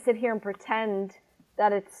not going to sit here and pretend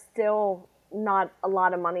that it's still not a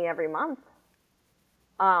lot of money every month.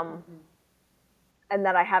 And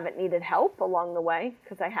that I haven't needed help along the way,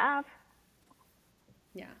 because I have.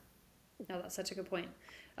 Yeah. No, that's such a good point.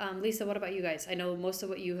 Lisa, what about you guys? I know most of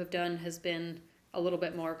what you have done has been a little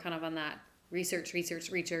bit more kind of on that research,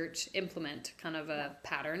 implement kind of a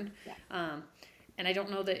pattern. Yeah. And I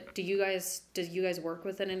don't know that, do you guys work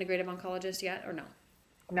with an integrative oncologist yet, or no?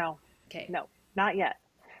 No. Okay. No, not yet.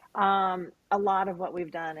 A lot of what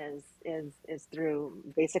we've done is through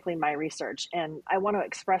basically my research. And I want to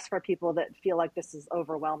express for people that feel like this is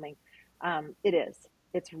overwhelming. It is.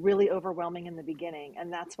 It's really overwhelming in the beginning.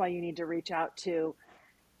 And that's why you need to reach out to,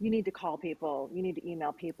 you need to call people, you need to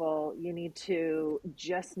email people, you need to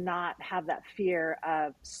just not have that fear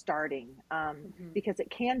of starting, because it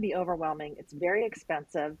can be overwhelming. It's very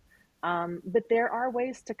expensive, but there are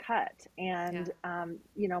ways to cut. And,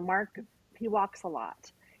 Mark, he walks a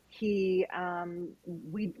lot. We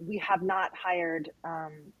have not hired a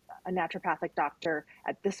naturopathic doctor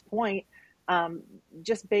at this point,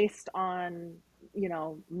 just based on,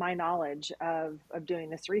 my knowledge of doing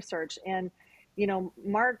this research. And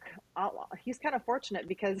Mark, he's kind of fortunate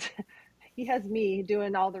because he has me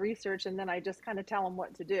doing all the research, and then I just kind of tell him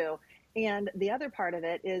what to do. And the other part of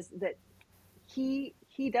it is that he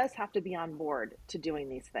does have to be on board to doing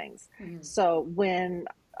these things. Mm-hmm. So when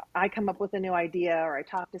I come up with a new idea or I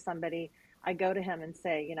talk to somebody, I go to him and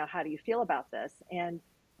say, how do you feel about this? And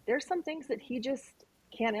there's some things that he just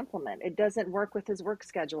can't implement. It doesn't work with his work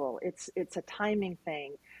schedule. It's a timing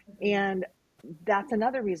thing. Mm-hmm. And that's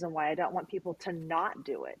another reason why I don't want people to not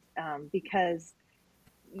do it, because,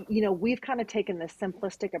 we've kind of taken this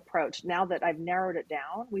simplistic approach. Now that I've narrowed it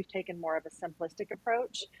down, we've taken more of a simplistic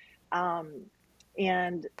approach.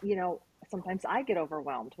 And, sometimes I get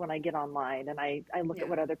overwhelmed when I get online and I look at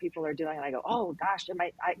what other people are doing and I go, oh gosh, you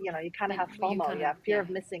kind of have FOMO. You have fear of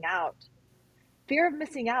missing out.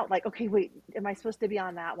 Like, okay, wait, am I supposed to be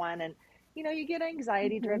on that one? And, you get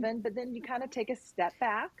anxiety driven, but then you kind of take a step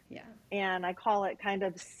back. Yeah. And I call it kind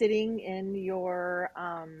of sitting in your,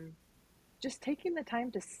 just taking the time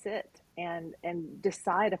to sit and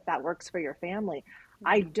decide if that works for your family.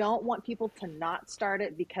 I don't want people to not start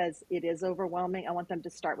it because it is overwhelming. I want them to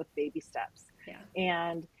start with baby steps. Yeah.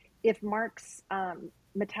 And if Mark's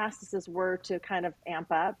metastasis were to kind of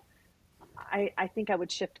amp up, I think I would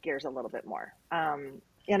shift gears a little bit more.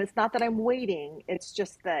 And it's not that I'm waiting. It's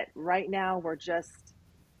just that right now we're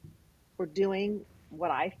doing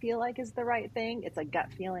what I feel like is the right thing. It's a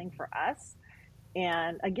gut feeling for us.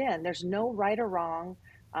 And again, there's no right or wrong.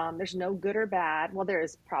 There's no good or bad. Well, there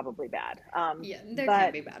is probably bad. There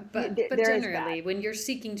can be bad. But generally, when you're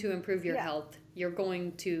seeking to improve your health, you're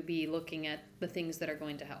going to be looking at the things that are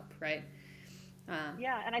going to help, right?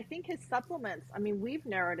 And I think his supplements, we've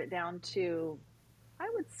narrowed it down to, I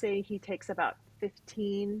would say he takes about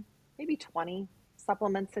 15, maybe 20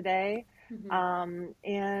 supplements a day. And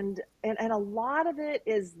a lot of it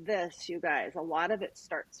is this, you guys. A lot of it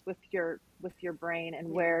starts with your brain and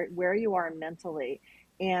Yeah. where you are mentally.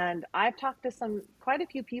 And I've talked to quite a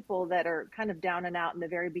few people that are kind of down and out in the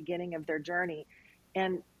very beginning of their journey,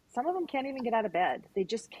 and some of them can't even get out of bed. They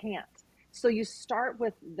just can't. So you start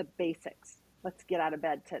with the basics. Let's get out of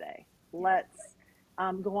bed today. Let's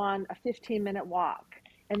go on a 15-minute walk,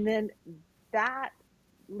 and then that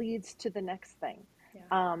leads to the next thing.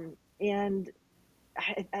 Yeah. And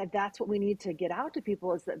that's what we need to get out to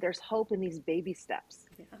people, is that there's hope in these baby steps.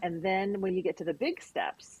 Yeah. And then when you get to the big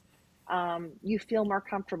steps, you feel more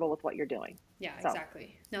comfortable with what you're doing. Yeah,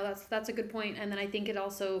 exactly. No, that's a good point. And then I think it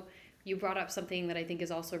also, you brought up something that I think is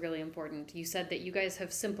also really important. You said that you guys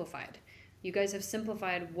have simplified. You guys have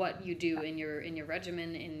simplified what you do in your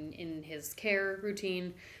regimen, in his care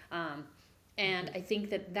routine. And I think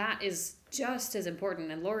that is just as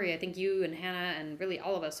important. And Lori, I think you and Hannah and really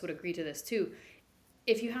all of us would agree to this too.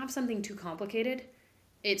 If you have something too complicated,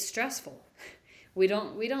 it's stressful. We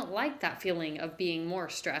don't like that feeling of being more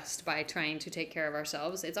stressed by trying to take care of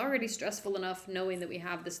ourselves. It's already stressful enough knowing that we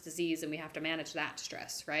have this disease and we have to manage that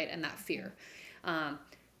stress, right? And that fear.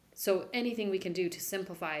 So anything we can do to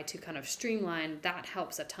simplify, to kind of streamline, that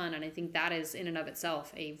helps a ton. And I think that is in and of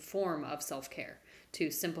itself a form of self-care,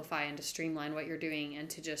 to simplify and to streamline what you're doing and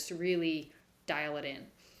to just really dial it in.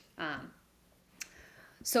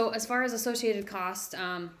 So as far as associated cost,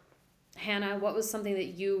 Hannah, what was something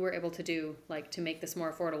that you were able to do, like, to make this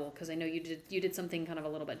more affordable? Because I know you did something kind of a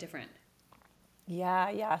little bit different.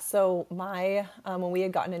 Yeah. So when we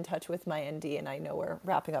had gotten in touch with my ND, and I know we're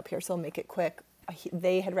wrapping up here, so I'll make it quick.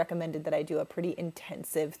 They had recommended that I do a pretty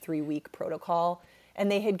intensive 3-week protocol,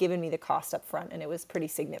 and they had given me the cost up front, and it was pretty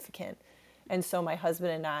significant. And so my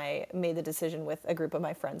husband and I made the decision with a group of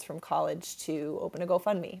my friends from college to open a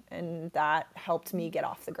GoFundMe, and that helped me get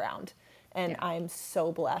off the ground. And I'm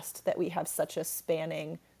so blessed that we have such a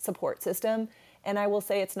spanning support system. And I will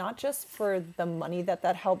say it's not just for the money that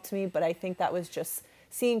helped me, but I think that was just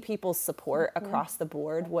seeing people's support across the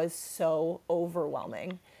board was so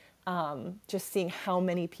overwhelming. Just seeing how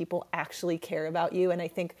many people actually care about you. And I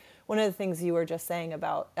think one of the things you were just saying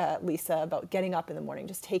about, Lisa, about getting up in the morning,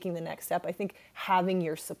 just taking the next step, I think having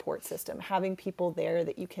your support system, having people there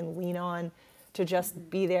that you can lean on to just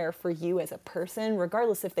be there for you as a person,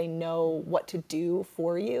 regardless if they know what to do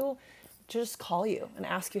for you, just call you and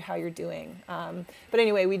ask you how you're doing. But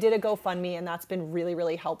anyway, we did a GoFundMe, and that's been really,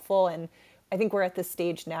 really helpful. And I think we're at this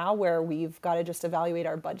stage now where we've got to just evaluate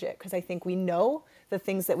our budget, because I think we know the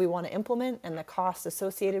things that we want to implement and the costs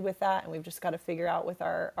associated with that. And we've just got to figure out with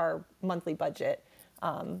our monthly budget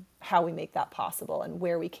how we make that possible and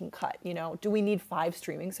where we can cut. Do we need 5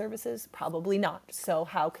 streaming services? Probably not. So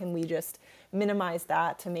how can we just minimize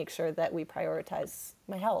that to make sure that we prioritize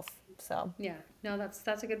my health? So yeah, no,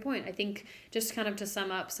 that's a good point. I think just kind of to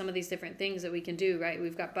sum up some of these different things that we can do, right?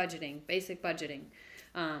 We've got budgeting, basic budgeting.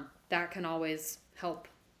 That can always help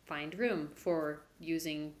find room for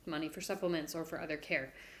using money for supplements or for other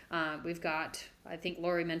care. We've got, I think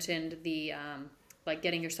Lori mentioned the like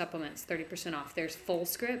getting your supplements 30% off. There's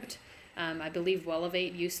FullScript. I believe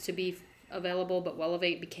Wellevate used to be available, but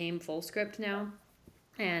Wellevate became FullScript now.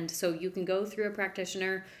 And so you can go through a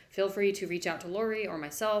practitioner. Feel free to reach out to Lori or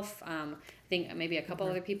myself. I think maybe a couple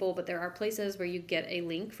other people, but there are places where you get a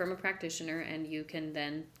link from a practitioner and you can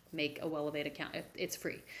then make a Wellevate account. It's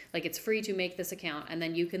free. Like, it's free to make this account, and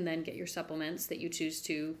then you can then get your supplements that you choose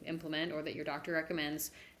to implement or that your doctor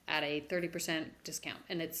recommends at a 30% discount.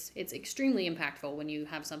 And it's extremely impactful when you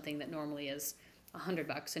have something that normally is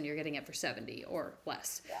 $100 and you're getting it for 70 or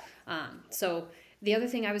less. So the other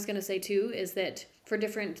thing I was going to say too is that for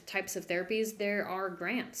different types of therapies, there are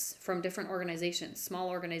grants from different organizations, small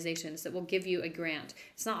organizations, that will give you a grant.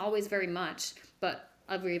 It's not always very much, but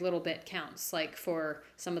every little bit counts. Like for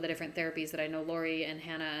some of the different therapies that I know Lori and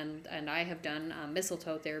Hannah and I have done,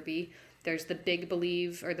 mistletoe therapy, there's the Big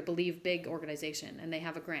Believe, or the Believe Big organization, and they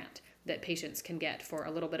have a grant that patients can get for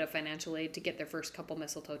a little bit of financial aid to get their first couple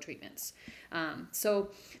mistletoe treatments.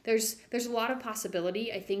 So there's a lot of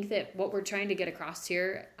possibility. I think that what we're trying to get across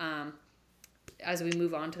here, as we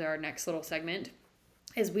move on to our next little segment,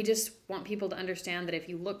 is we just want people to understand that if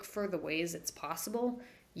you look for the ways it's possible,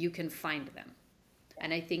 you can find them.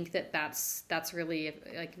 And I think that that's really,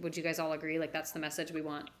 like, would you guys all agree? Like, that's the message we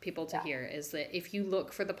want people to hear, is that if you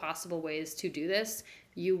look for the possible ways to do this,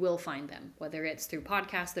 you will find them, whether it's through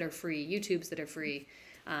podcasts that are free, YouTubes that are free.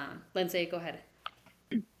 Lindsay, go ahead.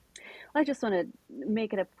 I just want to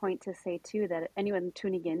make it a point to say too that anyone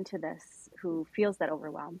tuning into this who feels that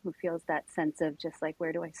overwhelm, who feels that sense of just like,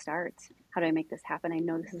 where do I start? How do I make this happen? I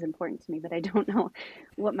know this is important to me, but I don't know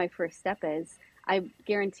what my first step is. I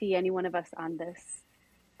guarantee any one of us on this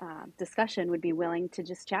discussion would be willing to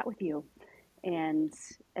just chat with you and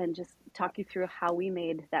just talk you through how we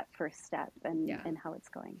made that first step and how it's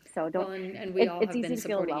going. So don't. Well, and we all it's have easy been to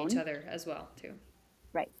feel supporting alone. each other as well too.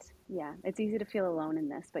 Right. Yeah. It's easy to feel alone in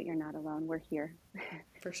this, but you're not alone. We're here.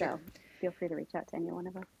 For sure. So feel free to reach out to any one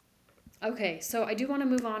of us. Okay, so I do want to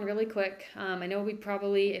move on really quick. I know we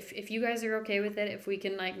probably, if you guys are okay with it, if we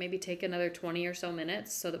can like maybe take another 20 or so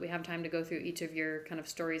minutes so that we have time to go through each of your kind of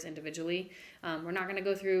stories individually. We're not going to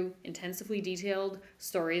go through intensively detailed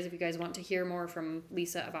stories. If you guys want to hear more from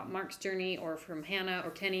Lisa about Mark's journey, or from Hannah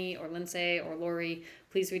or Kenny or Lindsay or Lori,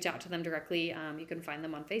 please reach out to them directly. You can find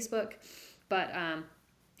them on Facebook. But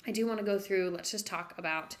I do want to go through, let's just talk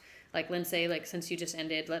about, like Lindsay, like since you just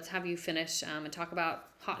ended, let's have you finish and talk about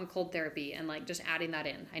hot and cold therapy and like just adding that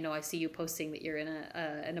in. I know I see you posting that you're in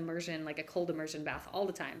an immersion, like a cold immersion bath all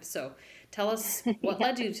the time. So tell us what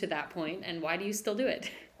led you to that point and why do you still do it?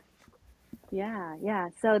 Yeah.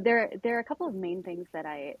 So there are a couple of main things that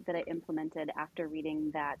I implemented after reading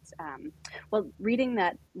that. Reading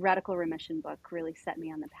that Radical Remission book really set me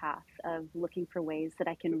on the path of looking for ways that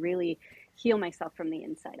I can really heal myself from the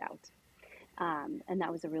inside out. And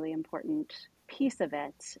that was a really important piece of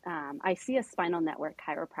it. I see a spinal network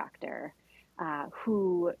chiropractor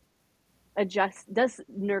who does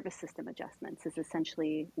nervous system adjustments is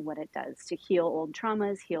essentially what it does to heal old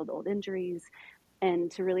traumas, heal old injuries,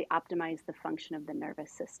 and to really optimize the function of the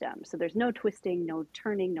nervous system. So there's no twisting, no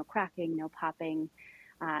turning, no cracking, no popping.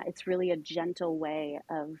 It's really a gentle way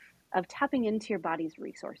of tapping into your body's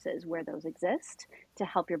resources where those exist to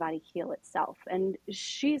help your body heal itself. And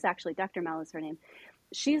she's actually, Dr. Mel is her name,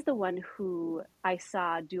 she's the one who I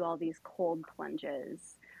saw do all these cold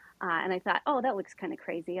plunges. And I thought, oh, that looks kind of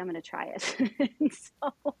crazy. I'm going to try it. And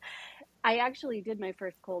so I actually did my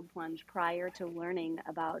first cold plunge prior to learning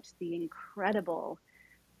about the incredible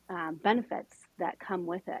benefits that come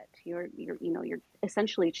with it. You're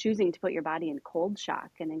essentially choosing to put your body in cold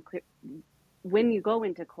shock, and when you go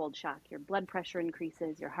into cold shock, your blood pressure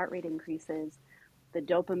increases, your heart rate increases, the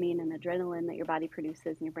dopamine and adrenaline that your body produces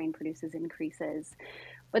and your brain produces increases.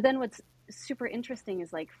 But then what's super interesting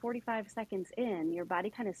is like 45 seconds in, your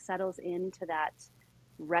body kind of settles into that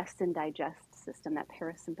rest and digest system, that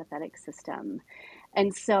parasympathetic system.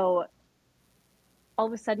 And so all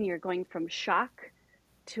of a sudden you're going from shock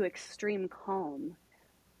to extreme calm.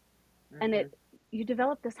 And you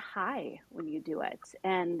develop this high when you do it.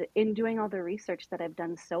 And in doing all the research that I've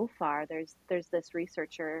done so far, there's this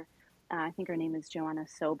researcher, I think her name is Joanna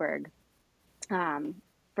Soberg,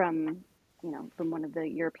 from one of the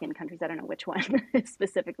European countries. I don't know which one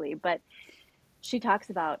specifically, but she talks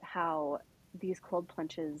about how these cold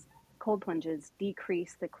plunges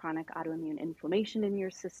decrease the chronic autoimmune inflammation in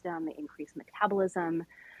your system. They increase metabolism.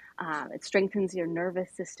 It strengthens your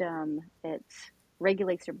nervous system. It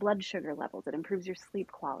regulates your blood sugar levels. It improves your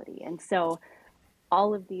sleep quality. And so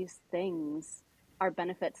all of these things are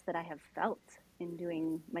benefits that I have felt in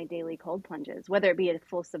doing my daily cold plunges, whether it be a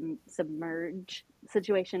full submerge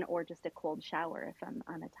situation or just a cold shower if I'm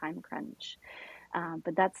on a time crunch.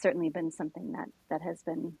 But that's certainly been something that has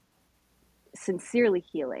been sincerely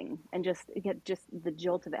healing, and just the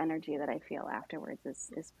jolt of energy that I feel afterwards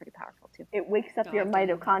is pretty powerful too. It wakes up your I've done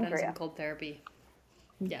mitochondria. some cold therapy.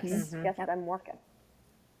 Yes. Guess what I'm working.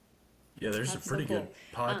 Yeah, there's That's a pretty so cool. good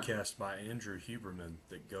podcast by Andrew Huberman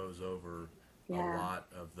that goes over a lot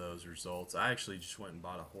of those results. I actually just went and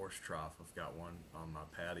bought a horse trough. I've got one on my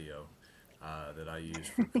patio that I use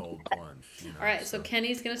for cold plunge. All right, so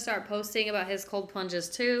Kenny's going to start posting about his cold plunges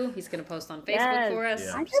too. He's going to post on Facebook for us.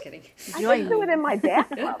 Yeah. I'm just kidding. I just do it in my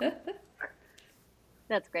bathtub.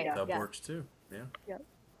 That's great. That works too. Yeah. Yep.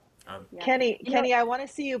 Kenny, I want to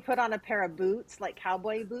see you put on a pair of boots, like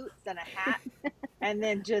cowboy boots, and a hat, and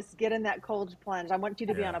then just get in that cold plunge. I want you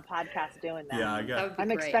to be on a podcast doing that. Yeah,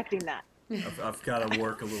 I'm expecting that. I've got to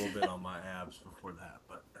work a little bit on my abs before that,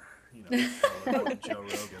 but like Joe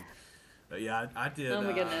Rogan. But yeah, I did. Oh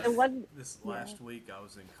my goodness. This last week I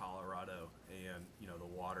was in Colorado, and the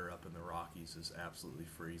water up in the Rockies is absolutely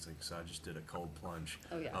freezing. So I just did a cold plunge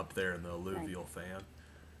up there in the alluvial fan.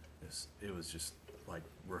 It was just like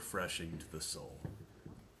refreshing to the soul.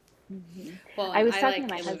 Mm-hmm. Well, I was talking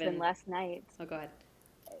to my husband last night. Oh, go ahead.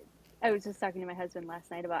 I was just talking to my husband last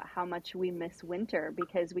night about how much we miss winter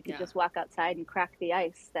because we could just walk outside and crack the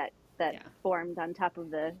ice that that Yeah. formed on top of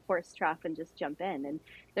the horse trough and just jump in. And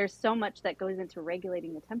there's so much that goes into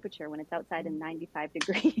regulating the temperature when it's outside in 95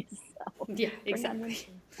 degrees. So Yeah, bring on exactly.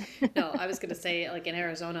 winter. No, I was going to say, like in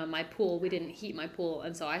Arizona, my pool, we didn't heat my pool.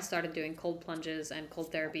 And so I started doing cold plunges and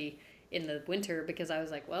cold therapy in the winter because I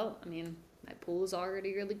was like, well, I mean, my pool is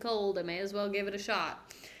already really cold. I may as well give it a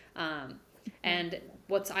shot. And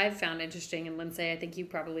what's I've found interesting, and Lindsay, I think you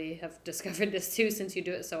probably have discovered this too since you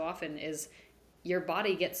do it so often, is your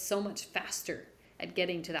body gets so much faster at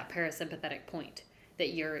getting to that parasympathetic point.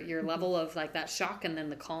 That your level of like that shock and then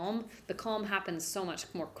the calm happens so much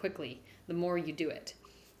more quickly the more you do it.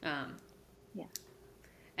 Yeah.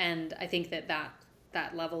 And I think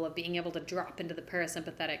that level of being able to drop into the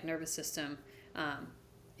parasympathetic nervous system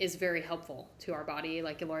is very helpful to our body.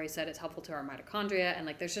 Like Lori said, it's helpful to our mitochondria, and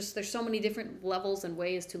like there's so many different levels and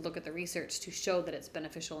ways to look at the research to show that it's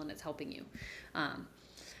beneficial and it's helping you.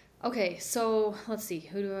 Okay, so let's see.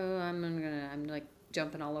 I'm like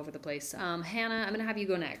jumping all over the place. Hannah, I'm gonna have you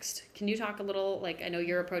go next. Can you talk a little? Like I know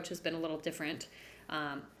your approach has been a little different.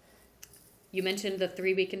 You mentioned the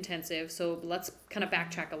 3-week intensive, so let's kind of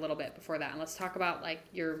backtrack a little bit before that, and let's talk about like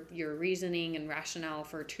your reasoning and rationale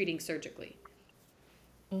for treating surgically.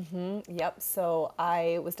 Yep. So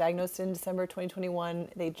I was diagnosed in December 2021.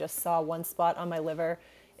 They just saw one spot on my liver.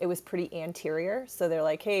 It was pretty anterior. So they're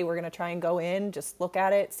like, hey, we're going to try and go in, just look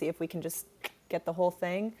at it, see if we can just get the whole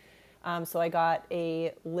thing. So I got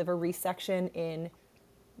a liver resection in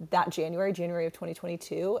that January of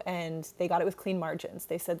 2022, and they got it with clean margins.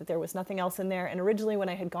 They said that there was nothing else in there. And originally when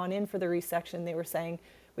I had gone in for the resection, they were saying,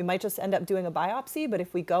 we might just end up doing a biopsy, but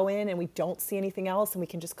if we go in and we don't see anything else and we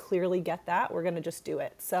can just clearly get that, we're going to just do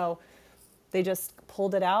it. So they just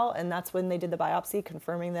pulled it out, and that's when they did the biopsy,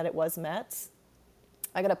 confirming that it was Mets.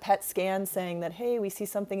 I got a PET scan saying that, hey, we see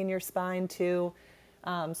something in your spine too.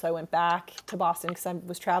 So I went back to Boston because I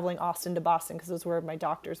was traveling Austin to Boston because those were where my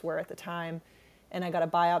doctors were at the time. And I got a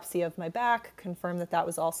biopsy of my back, confirmed that that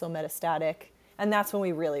was also metastatic. And that's when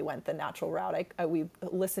we really went the natural route. We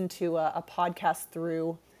listened to a podcast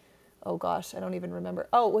through, oh gosh, I don't even remember.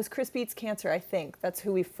 Oh, it was Chris Beats Cancer, I think. That's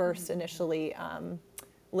who we first initially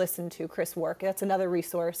listened to, Chris Work. That's another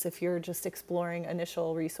resource if you're just exploring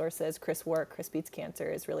initial resources. Chris Work, Chris Beats Cancer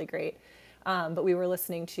is really great. But we were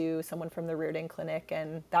listening to someone from the Reardon Clinic,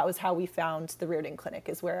 and that was how we found the Reardon Clinic,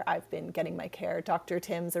 is where I've been getting my care. Dr.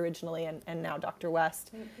 Timms originally, and now Dr.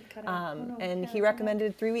 West. And he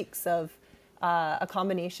recommended 3 weeks of a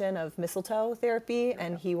combination of mistletoe therapy,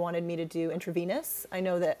 and he wanted me to do intravenous. I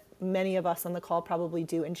know that many of us on the call probably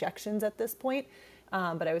do injections at this point,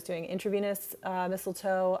 but I was doing intravenous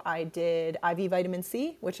mistletoe. I did IV vitamin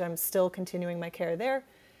C, which I'm still continuing my care there.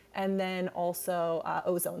 And then also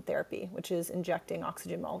ozone therapy, which is injecting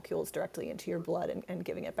oxygen molecules directly into your blood and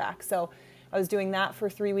giving it back. So I was doing that for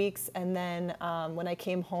 3 weeks. And then when I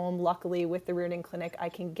came home, luckily with the Reardon Clinic, I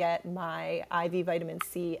can get my IV vitamin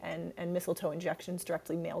C and mistletoe injections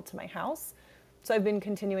directly mailed to my house. So I've been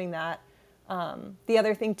continuing that. The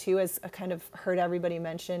other thing too, is I kind of heard everybody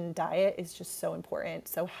mention, diet is just so important.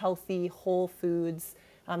 So healthy, whole foods.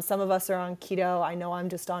 Some of us are on keto. I know I'm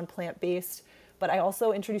just on plant-based. But I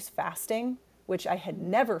also introduced fasting, which I had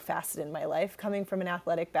never fasted in my life, coming from an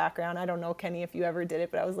athletic background. I don't know, Kenny, if you ever did it,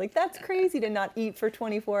 but I was like, that's crazy to not eat for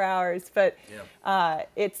 24 hours. But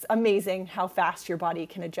it's amazing how fast your body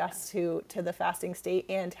can adjust to the fasting state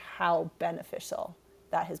and how beneficial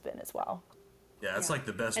that has been as well. Yeah, it's like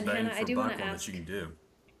the best And bang Hannah, I for do buck wanna one ask- that you can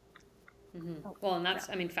do. Well, and that's,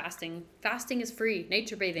 I mean, fasting is free.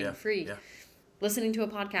 Nature bathing, Yeah, free. yeah. Listening to a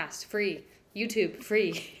podcast, free. YouTube,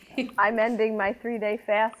 free. I'm ending my 3-day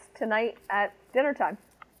fast tonight at dinner time.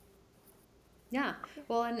 Yeah.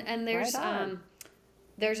 Well, and there's Right on.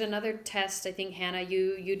 there's another test. I think Hannah,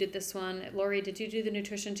 you did this one. Lori, did you do the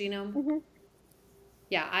nutrition genome?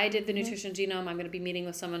 Yeah, I did the nutrition genome. I'm going to be meeting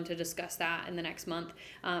with someone to discuss that in the next month.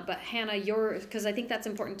 But Hannah, because I think that's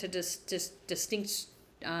important to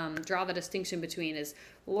draw the distinction between is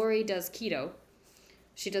Lori does keto.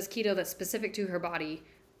 She does keto that's specific to her body,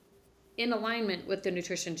 in alignment with the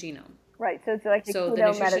nutrition genome. Right, so it's like So keto the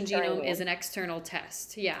nutrition Mediterranean. genome is an external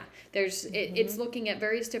test. Yeah, it's looking at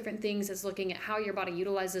various different things. It's looking at how your body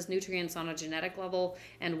utilizes nutrients on a genetic level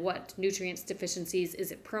and what nutrients deficiencies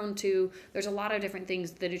is it prone to. There's a lot of different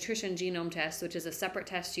things. The nutrition genome test, which is a separate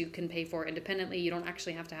test you can pay for independently. You don't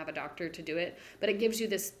actually have to have a doctor to do it, but it gives you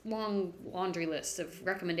this long laundry list of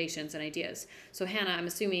recommendations and ideas. So Hannah, I'm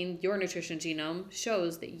assuming your nutrition genome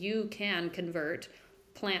shows that you can convert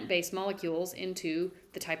plant-based molecules into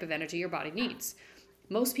the type of energy your body needs.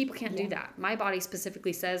 Most people can't do that. My body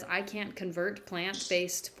specifically says I can't convert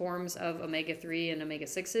plant-based forms of omega-3 and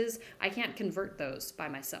omega-6s. I can't convert those by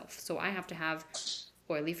myself. So I have to have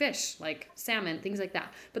oily fish like salmon, things like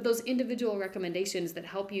that. But those individual recommendations that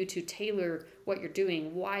help you to tailor what you're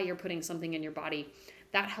doing, why you're putting something in your body,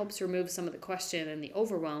 that helps remove some of the question and the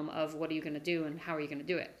overwhelm of what are you going to do and how are you going to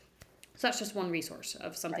do it. So that's just one resource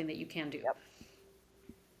of something that you can do. Yep.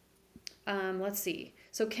 Let's see.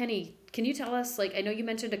 So Kenny, can you tell us, like, I know you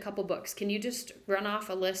mentioned a couple books. Can you just run off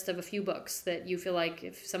a list of a few books that you feel like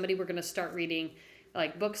if somebody were going to start reading,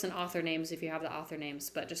 like books and author names, if you have the author names,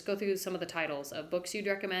 but just go through some of the titles of books you'd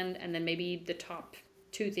recommend, and then maybe the top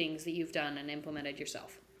 2 things that you've done and implemented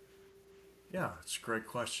yourself. Yeah, it's a great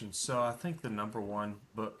question. So I think the number one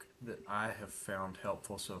book that I have found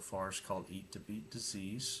helpful so far is called Eat to Beat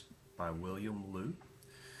Disease by William Liu.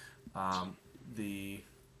 The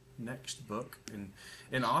next book,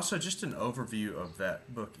 and also just an overview of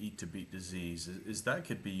that book, Eat to Beat Disease, is that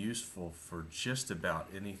could be useful for just about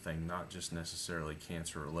anything, not just necessarily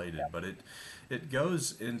cancer related, but it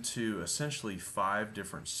goes into essentially 5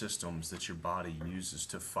 different systems that your body uses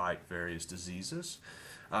to fight various diseases.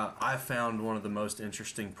 I found one of the most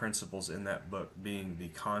interesting principles in that book being the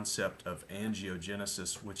concept of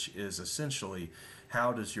angiogenesis, which is essentially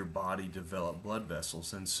how does your body develop blood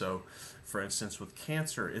vessels. And so, for instance, with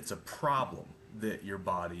cancer, it's a problem that your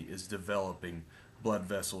body is developing blood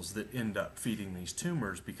vessels that end up feeding these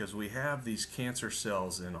tumors, because we have these cancer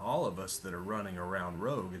cells in all of us that are running around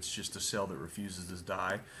rogue. It's just a cell that refuses to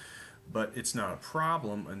die. But it's not a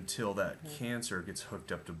problem until that cancer gets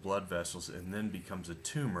hooked up to blood vessels and then becomes a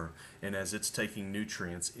tumor. And as it's taking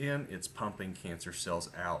nutrients in, it's pumping cancer cells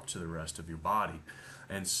out to the rest of your body.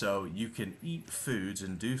 And so you can eat foods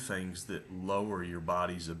and do things that lower your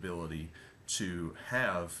body's ability to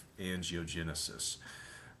have angiogenesis.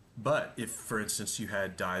 But if, for instance, you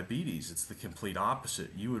had diabetes, it's the complete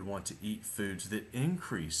opposite. You would want to eat foods that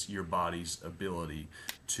increase your body's ability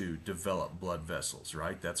to develop blood vessels,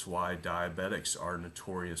 right? That's why diabetics are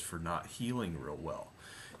notorious for not healing real well,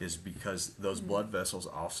 is because those blood vessels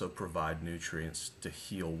also provide nutrients to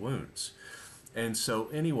heal wounds. And so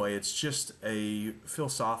anyway, it's just a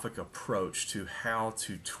philosophic approach to how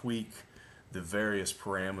to tweak the various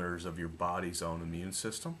parameters of your body's own immune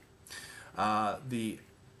system. The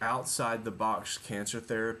outside the box cancer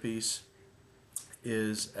therapies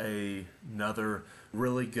is another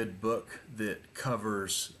really good book that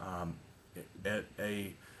covers at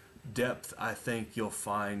a depth I think you'll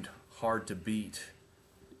find hard to beat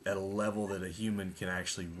at a level that a human can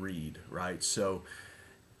actually read, right? So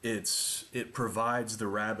it provides the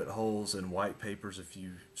rabbit holes and white papers if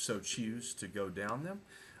you so choose to go down them,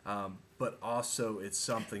 but also it's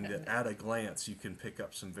something that at a glance you can pick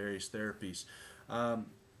up some various therapies.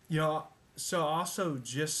 So also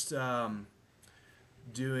just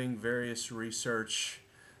doing various research.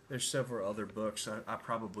 There's several other books. I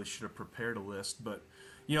probably should have prepared a list, but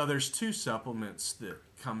there's 2 supplements that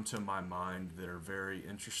come to my mind that are very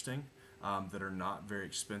interesting, that are not very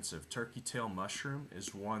expensive. Turkey tail mushroom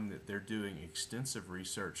is one that they're doing extensive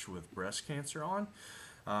research with breast cancer on.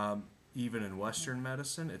 Even in Western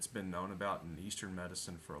medicine, it's been known about in Eastern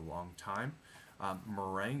medicine for a long time.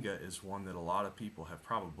 Moringa is one that a lot of people have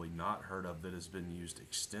probably not heard of, that has been used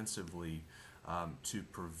extensively to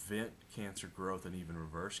prevent cancer growth and even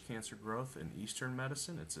reverse cancer growth in Eastern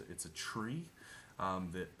medicine. It's a tree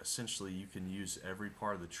that essentially you can use every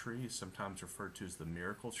part of the tree, sometimes referred to as the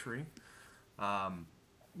miracle tree.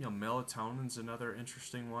 Melatonin's another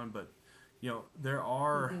interesting one, but there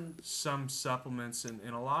are some supplements, and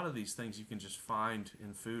a lot of these things you can just find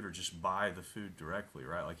in food or just buy the food directly,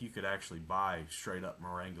 right? Like you could actually buy straight up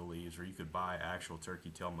moringa leaves, or you could buy actual turkey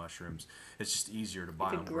tail mushrooms. It's just easier to buy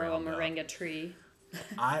them. You could grow a moringa tree.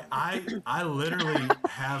 I literally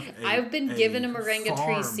have I've been given a moringa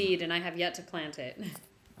farm. tree seed, and I have yet to plant it.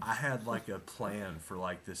 I had like a plan for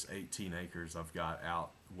like this 18 acres I've got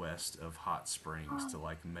out west of Hot Springs to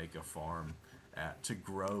like make a farm to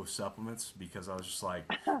grow supplements, because I was just like,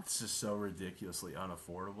 this is so ridiculously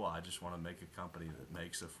unaffordable. I just want to make a company that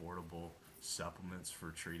makes affordable supplements for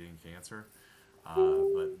treating cancer.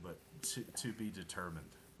 But to be determined.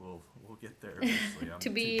 We'll get there eventually. I'm to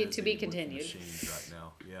be continued. Machines right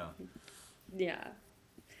now. Yeah. Yeah.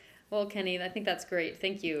 Well, Kenny, I think that's great.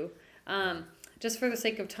 Thank you. Just for the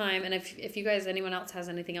sake of time, and if you guys, anyone else has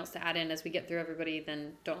anything else to add in as we get through everybody,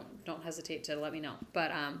 then don't hesitate to let me know.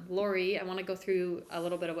 But Lori, I want to go through a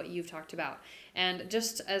little bit of what you've talked about, and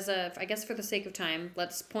just I guess for the sake of time,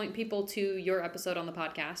 let's point people to your episode on the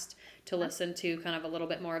podcast to listen to kind of a little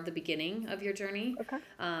bit more of the beginning of your journey. Okay.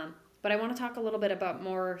 But I want to talk a little bit about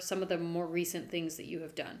some of the more recent things that you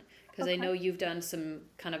have done. Because I know you've done some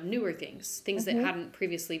kind of newer things that hadn't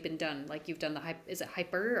previously been done. Like you've done is it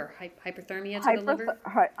hyperthermia to the liver?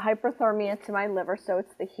 Hyperthermia to my liver. So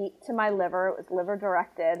it's the heat to my liver. It was liver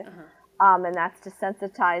directed. And that's to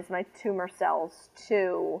sensitize my tumor cells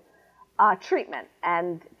to treatment.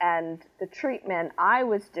 And the treatment I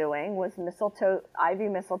was doing was IV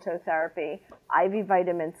mistletoe therapy, IV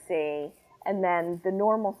vitamin C, and then the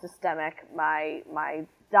normal systemic, my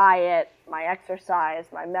diet, my exercise,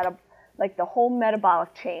 like the whole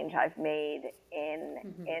metabolic change I've made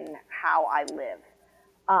in how I live.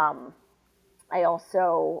 I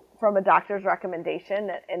also, from a doctor's recommendation,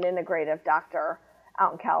 an integrative doctor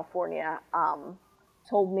out in California,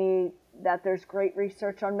 told me that there's great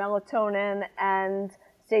research on melatonin and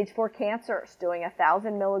stage 4 cancers, doing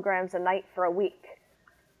 1,000 milligrams a night for a week.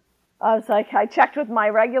 I was like, I checked with my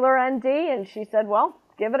regular ND, and she said, well,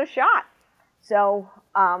 give it a shot. So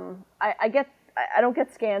I don't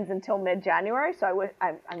get scans until mid-January, so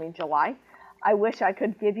I mean July. I wish I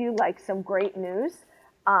could give you like some great news,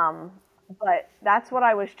 but that's what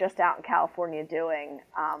I was just out in California doing,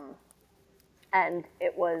 and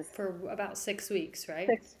it was for about 6 weeks, right?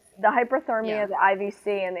 The hyperthermia, the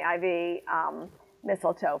IVC, and the IV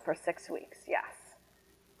mistletoe for 6 weeks, yes.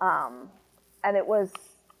 And it was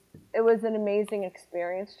an amazing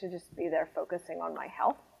experience to just be there focusing on my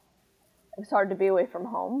health. It was hard to be away from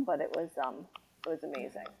home, but it was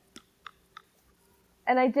amazing.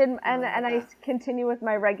 And I did, and I continue with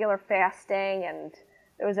my regular fasting. And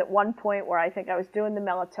there was at one point where I think I was doing the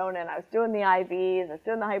melatonin, I was doing the IVs, I was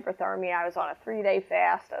doing the hyperthermia. I was on a 3-day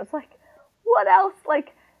fast. I was like, what else?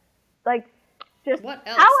 Like, just what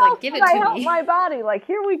else? How like, else give can it I to help me. my body? Like,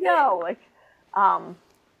 here we go. Like,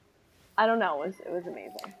 I don't know. It was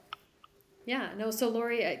amazing. Yeah, no, so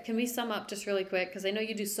Lori, can we sum up just really quick? Because I know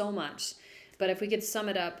you do so much, but if we could sum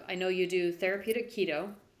it up, I know you do therapeutic keto.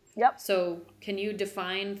 Yep. So can you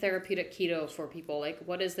define therapeutic keto for people? Like,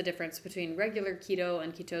 what is the difference between regular keto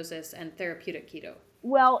and ketosis and therapeutic keto?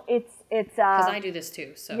 Well, it's because I do this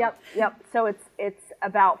too. So Yep. So it's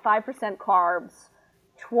about 5% carbs,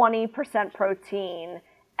 20% protein,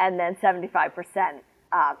 and then 75%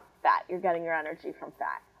 fat. You're getting your energy from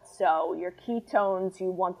fat. So your ketones, you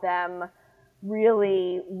want them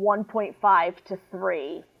really 1.5 to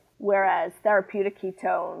 3, whereas therapeutic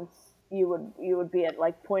ketones, you would be at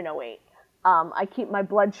like 0.08. I keep my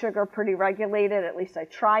blood sugar pretty regulated, at least I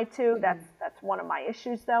try to. That's one of my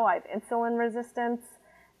issues though. I have insulin resistance,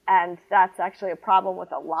 and that's actually a problem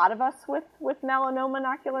with a lot of us with melanoma,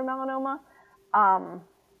 ocular melanoma.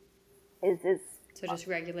 So just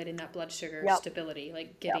regulating that blood sugar Yep. stability,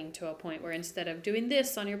 like getting to a point where instead of doing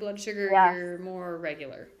this on your blood sugar, Yes. you're more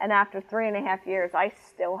regular. And after 3.5 years, I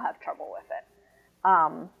still have trouble with it.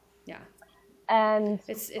 Yeah. And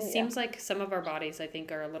it seems like some of our bodies, I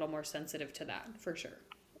think, are a little more sensitive to that, for sure.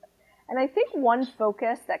 And I think one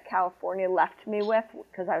focus that California left me with,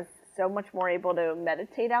 because I was so much more able to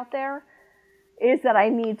meditate out there, is that I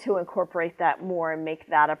need to incorporate that more and make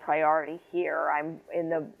that a priority here. I'm in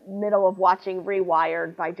the middle of watching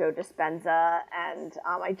Rewired by Joe Dispenza, and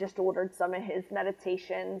I just ordered some of his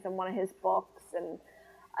meditations and one of his books, and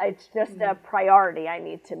it's just a priority. I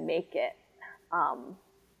need to make it.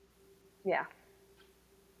 Yeah.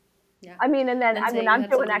 Yeah. I mean, and then I'm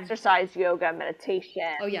doing exercise, yoga,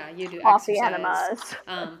 meditation. Oh yeah, you do coffee exercise.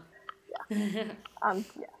 enemas.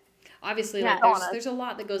 Yeah. Obviously, like there's a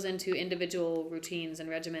lot that goes into individual routines and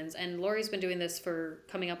regimens. And Lori's been doing this for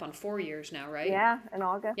coming up on 4 years now, right? Yeah, in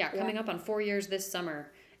August. Yeah, coming up on 4 years this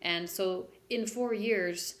summer. And so in 4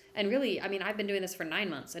 years, and really, I mean, I've been doing this for 9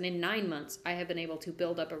 months. And in 9 months, I have been able to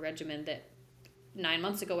build up a regimen that 9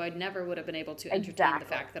 months ago I never would have been able to entertain the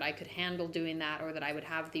fact that I could handle doing that, or that I would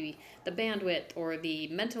have the bandwidth or the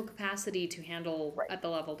mental capacity to handle at the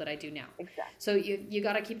level that I do now. Exactly. So you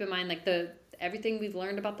got to keep in mind, like, everything we've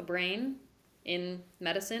learned about the brain in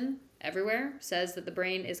medicine everywhere says that the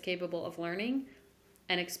brain is capable of learning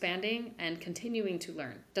and expanding and continuing to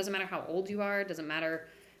learn. Doesn't matter how old you are, doesn't matter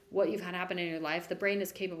what you've had happen in your life, the brain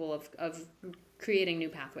is capable of creating new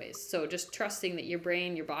pathways. So just trusting that your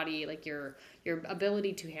brain, your body, like your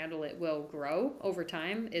ability to handle it will grow over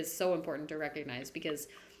time is so important to recognize, because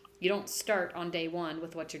you don't start on day 1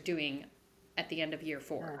 with what you're doing at the end of year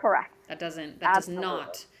 4. Correct. That does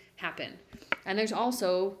not happen. And there's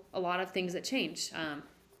also a lot of things that change.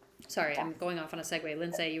 Sorry, I'm going off on a segue.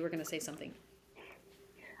 Lindsay, you were going to say something.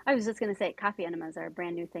 I was just going to say coffee enemas are a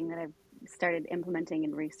brand new thing that I've started implementing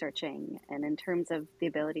and researching. And in terms of the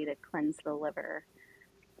ability to cleanse the liver,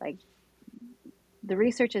 like, the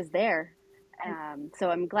research is there. So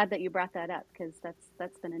I'm glad that you brought that up, because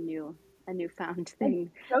that's been a newfound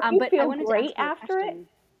thing. Don't you But I feel wanted to great ask you a after it? question.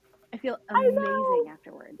 I feel I amazing know.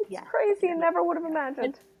 afterwards. It's Yes. crazy. I never would have And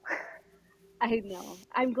imagined. I know.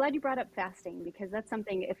 I'm glad you brought up fasting, because that's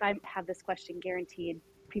something, if I have this question, guaranteed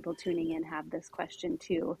people tuning in have this question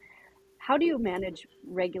too. How do you manage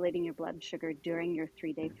regulating your blood sugar during your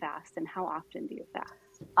 3-day fast, and how often do you fast?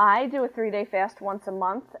 I do a 3-day fast once a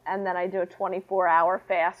month, and then I do a 24-hour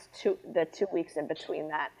fast the 2 weeks in between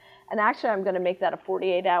that. And actually, I'm going to make that a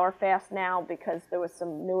 48-hour fast now, because there was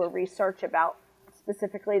some newer research about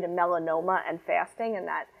specifically the melanoma and fasting, and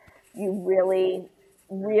that you really,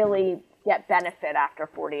 really get benefit after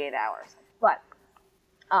 48 hours. But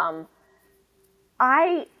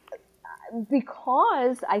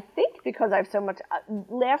because I have so much,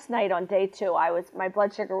 last night on day 2, my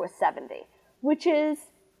blood sugar was 70, which is,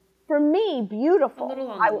 for me, beautiful. A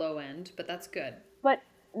little on the low end, but that's good. But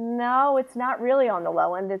no, it's not really on the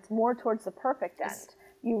low end. It's more towards the perfect end.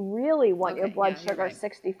 You really want your blood sugar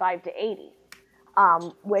 65 to 80,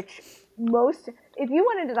 which if you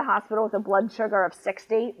went into the hospital with a blood sugar of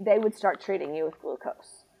 60, they would start treating you with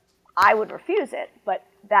glucose. I would refuse it, but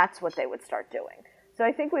that's what they would start doing. So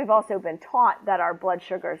I think we've also been taught that our blood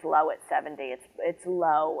sugar is low at 70. It's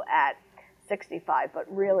low at 65, but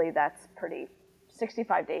really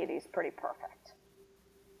 65 to 80 is pretty perfect.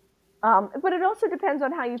 But it also depends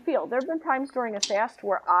on how you feel. There have been times during a fast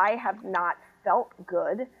where I have not felt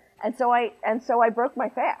good, and so I broke my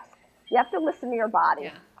fast. You have to listen to your body.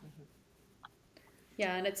 Yeah.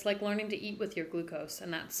 Yeah, and it's like learning to eat with your glucose,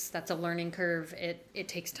 and that's a learning curve. It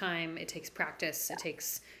takes time, it takes practice, it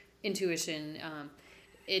takes intuition,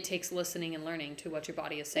 it takes listening and learning to what your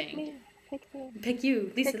body is saying. Pick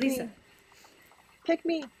you, Lisa. Pick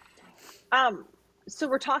me. So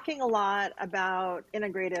we're talking a lot about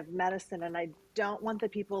integrative medicine, and I don't want the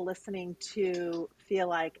people listening to feel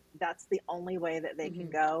like that's the only way that they can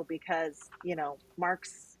go, because,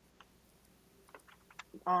 Mark's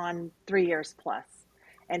on 3 years plus,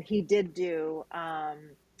 and he did do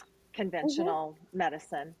conventional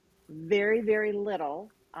medicine, very, very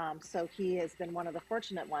little. So he has been one of the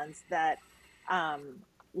fortunate ones that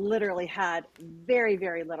literally had very,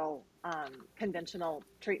 very little conventional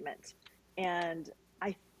treatment. And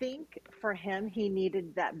I think for him, he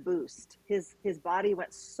needed that boost. His body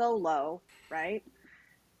went so low, right?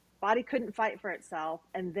 Body couldn't fight for itself.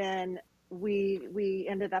 And then we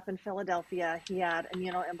ended up in Philadelphia. He had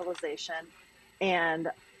immunoembolization and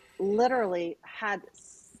literally had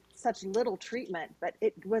such little treatment, but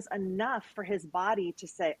it was enough for his body to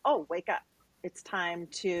say, "Oh, wake up! It's time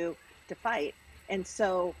to fight." And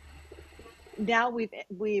so now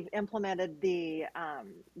we've implemented the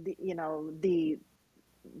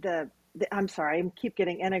I'm sorry, I keep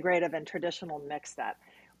getting integrative and traditional mixed up.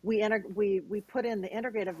 We put in the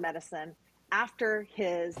integrative medicine after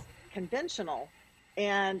his conventional,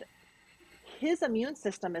 and his immune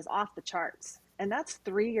system is off the charts, and that's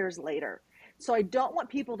 3 years later. So I don't want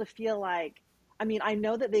people to feel like, I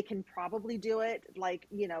know that they can probably do it, like,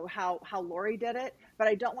 how Lori did it, but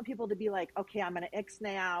I don't want people to be like, okay, I'm going to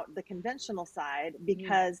ixnay out the conventional side,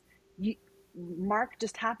 because Mark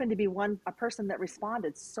just happened to be a person that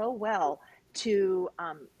responded so well to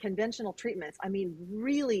conventional treatments.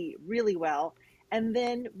 Really, really well. And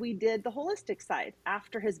then we did the holistic side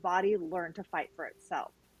after his body learned to fight for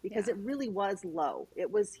itself, because it really was low.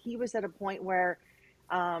 He was at a point where,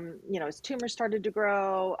 his tumors started to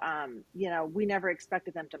grow. We never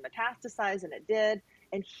expected them to metastasize, and it did.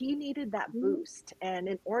 And he needed that boost. And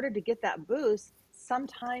in order to get that boost,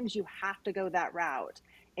 sometimes you have to go that route.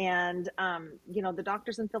 And, the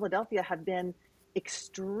doctors in Philadelphia have been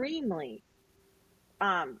extremely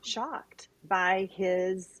shocked by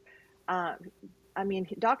his,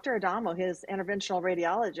 Dr. Adamo, his interventional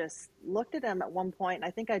radiologist, looked at him at one point. And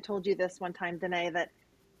I think I told you this one time, Danae, that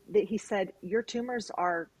he said, your tumors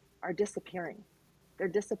are disappearing. They're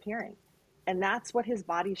disappearing. And that's what his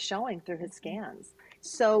body's showing through his scans.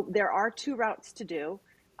 So there are 2 routes to do.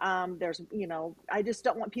 There's, I just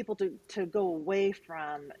don't want people to go away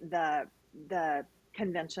from the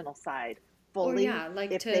conventional side fully.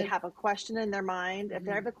 If they have a question in their mind,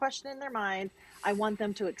 I want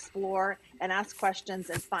them to explore and ask questions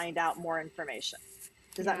and find out more information.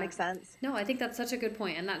 Does that make sense? No, I think that's such a good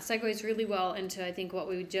point, and that segues really well into, I think, what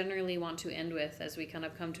we generally want to end with as we kind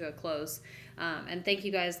of come to a close. And thank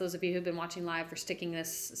you guys, those of you who've been watching live, for sticking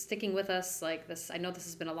with us like this. I know this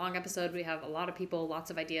has been a long episode. We have a lot of people,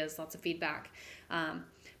 lots of ideas, lots of feedback.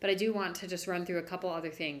 But I do want to just run through a couple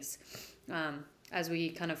other things as we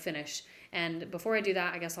kind of finish. And before I do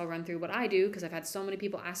that, I guess I'll run through what I do, because I've had so many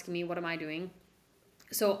people asking me, what am I doing?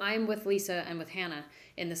 So I'm with Lisa and with Hannah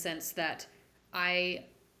in the sense that I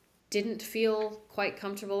didn't feel quite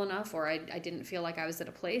comfortable enough, or I didn't feel like I was at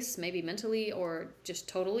a place, maybe mentally or just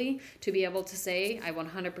totally, to be able to say I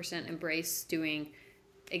 100% embrace doing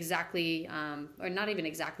exactly, or not even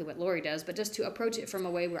exactly what Lori does, but just to approach it from a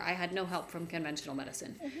way where I had no help from conventional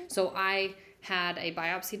medicine. So I had a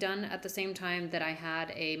biopsy done at the same time that I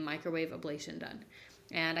had a microwave ablation done.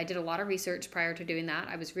 And I did a lot of research prior to doing that.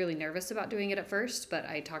 I was really nervous about doing it at first, but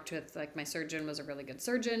I talked to, like, my surgeon was a really good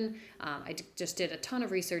surgeon. Just did a ton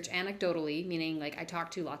of research anecdotally, meaning like I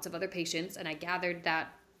talked to lots of other patients and I gathered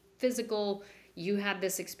that physical, you had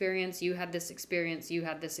this experience, you had this experience, you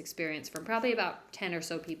had this experience from probably about 10 or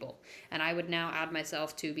so people. And I would now add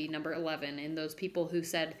myself to be number 11 in those people who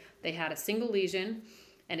said they had a single lesion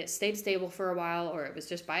and it stayed stable for a while, or it was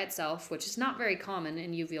just by itself, which is not very common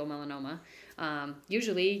in uveal melanoma.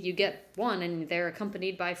 Usually you get one and they're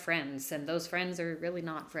accompanied by friends, and those friends are really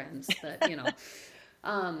not friends, but you know.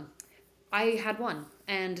 I had one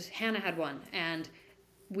and Hannah had one, and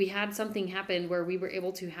we had something happen where we were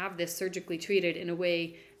able to have this surgically treated in a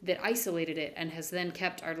way that isolated it and has then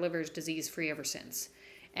kept our livers disease free ever since.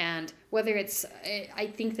 And whether it's, I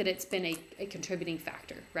think that it's been a contributing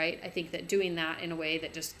factor, right? I think that doing that in a way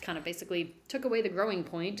that just kind of basically took away the growing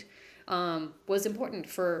point was important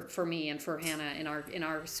for me and for Hannah in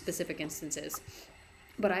our specific instances.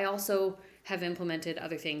 But I also have implemented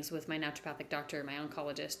other things with my naturopathic doctor, my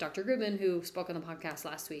oncologist, Dr. Grubin, who spoke on the podcast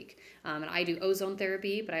last week. And I do ozone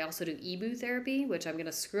therapy, but I also do EBOO therapy, which I'm going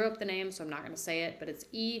to screw up the name, so I'm not going to say it, but it's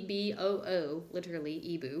EBOO, literally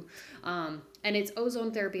EBOO. And it's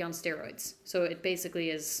ozone therapy on steroids. So it basically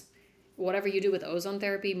is whatever you do with ozone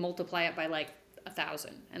therapy, multiply it by like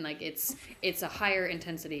 1,000, and like it's a higher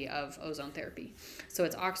intensity of ozone therapy. So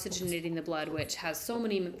it's oxygenating the blood, which has so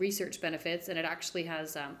many research benefits, and it actually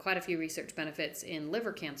has quite a few research benefits in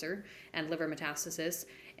liver cancer and liver metastasis,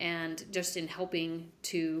 and just in helping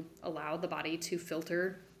to allow the body to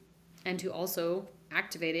filter and to also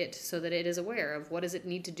activate it so that it is aware of what does it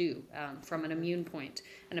need to do from an immune point,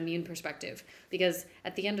 an immune perspective. Because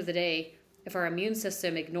at the end of the day, if our immune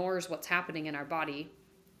system ignores what's happening in our body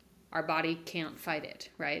can't fight it,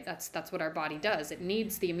 right? That's what our body does. It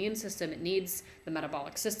needs the immune system. It needs the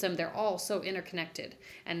metabolic system. They're all so interconnected.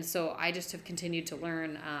 And so I just have continued to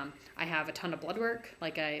learn. I have a ton of blood work.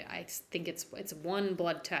 Like I think it's one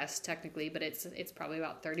blood test technically, but it's probably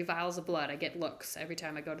about 30 vials of blood. I get looks every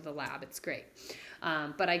time I go to the lab. It's great.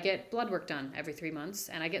 But I get blood work done every 3 months,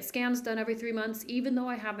 and I get scans done every 3 months, even though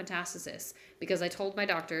I have metastasis, because I told my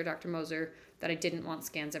doctor, Dr. Moser, that I didn't want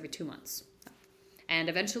scans every 2 months. And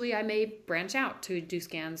eventually I may branch out to do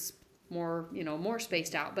scans more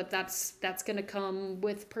spaced out, but that's going to come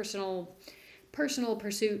with personal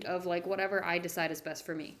pursuit of like whatever I decide is best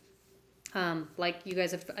for me. Like you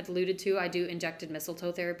guys have alluded to, I do injected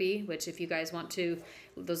mistletoe therapy, which if you guys want to,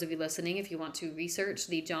 those of you listening, if you want to research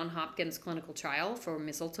the Johns Hopkins clinical trial for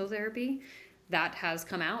mistletoe therapy, that has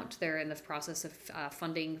come out. They're in the process of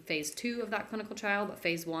funding phase 2 of that clinical trial, but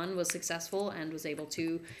phase 1 was successful and was able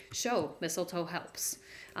to show mistletoe helps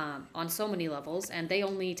on so many levels. And they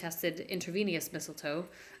only tested intravenous mistletoe,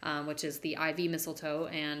 which is the IV mistletoe.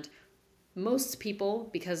 And most people,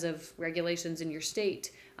 because of regulations in your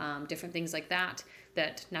state, different things like that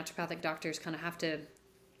naturopathic doctors kind of have to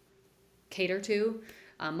cater to,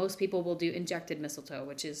 most people will do injected mistletoe,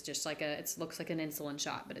 which is just like it looks like an insulin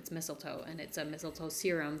shot, but it's mistletoe, and it's a mistletoe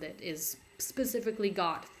serum that is specifically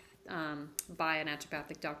got by a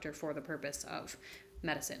naturopathic doctor for the purpose of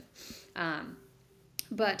medicine.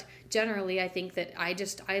 But generally, I think that I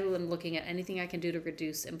am looking at anything I can do to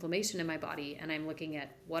reduce inflammation in my body, and I'm looking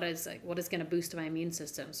at what is going to boost my immune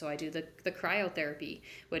system. So I do the cryotherapy,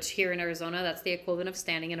 which here in Arizona, that's the equivalent of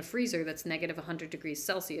standing in a freezer that's negative 100 degrees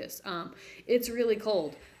Celsius. It's really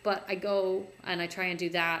cold, but I go and I try and do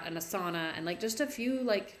that, and a sauna, and like just a few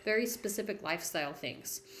like very specific lifestyle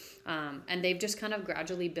things. And they've just kind of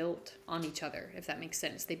gradually built on each other, if that makes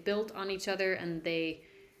sense. They built on each other, and they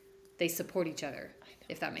support each other,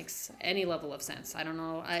 if that makes any level of sense. I don't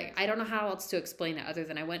know. I don't know how else to explain it other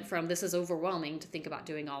than I went from this is overwhelming to think about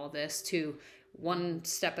doing all of this to one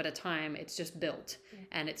step at a time. It's just built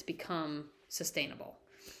and it's become sustainable.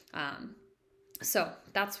 So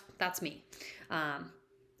that's me.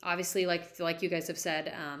 Obviously, like you guys have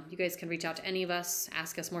said, you guys can reach out to any of us,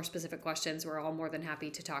 ask us more specific questions. We're all more than happy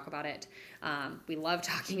to talk about it. We love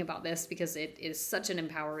talking about this because it is such an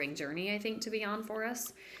empowering journey, I think, to be on for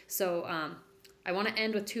us. So I want to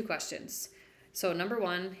end with 2 questions. So number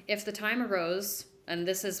 1, if the time arose, and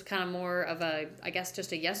this is kind of more of I guess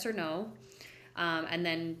just a yes or no, And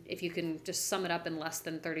then if you can just sum it up in less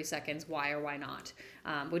than 30 seconds, why or why not?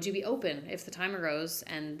 Would you be open if the time arose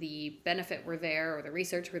and the benefit were there or the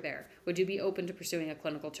research were there? Would you be open to pursuing a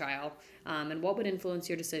clinical trial? And what would influence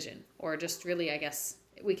your decision? Or just really, I guess,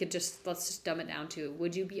 let's just dumb it down to,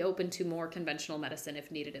 would you be open to more conventional medicine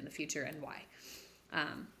if needed in the future, and why?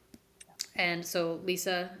 And so,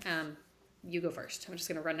 Lisa, you go first. I'm just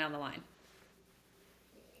going to run down the line.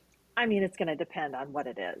 I mean, it's going to depend on what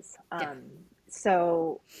it is. Yeah.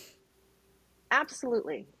 So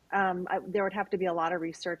absolutely. There would have to be a lot of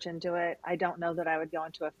research into it. I don't know that I would go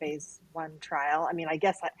into a phase 1 trial. I mean, I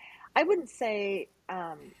guess I wouldn't say,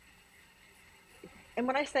 and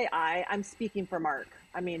when I say I'm speaking for Mark.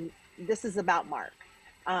 I mean, this is about Mark.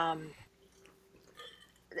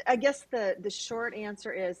 I guess the short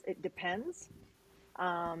answer is it depends.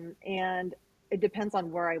 And it depends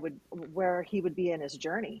on where he would be in his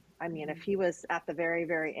journey. I mean, if he was at the very,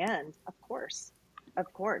 very end, of course.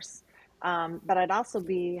 But I'd also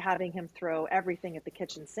be having him throw everything at the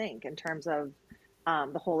kitchen sink in terms of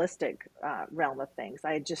the holistic realm of things.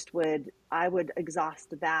 I would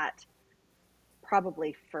exhaust that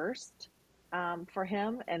probably first for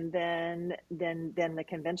him, and then the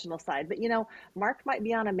conventional side. But Mark might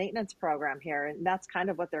be on a maintenance program here, and that's kind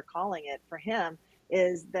of what they're calling it for him.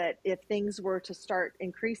 Is that if things were to start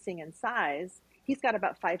increasing in size, he's got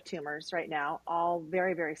about 5 tumors right now, all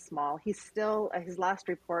very, very small. He's still, his last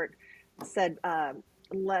report said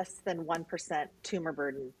less than 1% tumor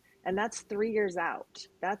burden, and that's 3 years out.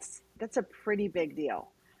 That's a pretty big deal.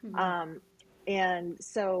 Mm-hmm. And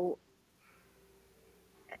so,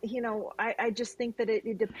 I just think that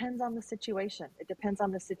it depends on the situation. It depends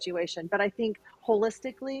on the situation. But I think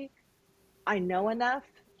holistically, I know enough.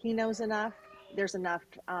 He knows enough. There's enough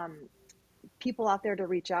people out there to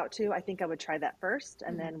reach out to. I think I would try that first,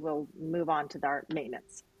 and then we'll move on to our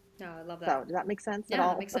maintenance. No, I love that. So does that make sense at all?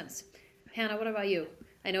 Yeah, that makes sense. Hannah, what about you?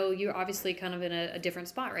 I know you're obviously kind of in a different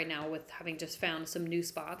spot right now with having just found some new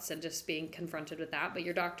spots and just being confronted with that, but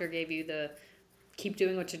your doctor gave you the keep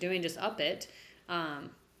doing what you're doing, just up it.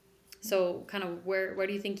 So kind of where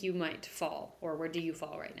do you think you might fall, or where do you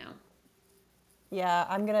fall right now? Yeah,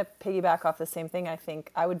 I'm going to piggyback off the same thing. I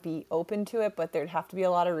think I would be open to it, but there'd have to be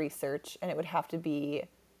a lot of research, and it would have to be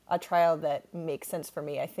a trial that makes sense for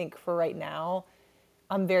me. I think for right now,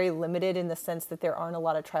 I'm very limited in the sense that there aren't a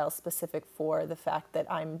lot of trials specific for the fact that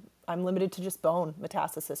I'm limited to just bone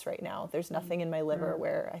metastasis right now. There's nothing in my liver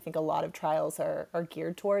where I think a lot of trials are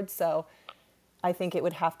geared towards. So I think it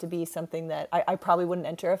would have to be something that I probably wouldn't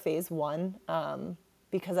enter a phase 1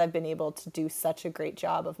 because I've been able to do such a great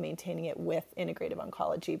job of maintaining it with integrative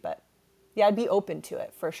oncology. But yeah, I'd be open to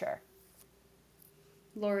it for sure.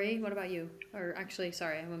 Lori, what about you? Or actually,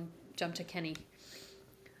 sorry, I'm going to jump to Kenny.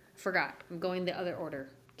 Forgot. I'm going the other order.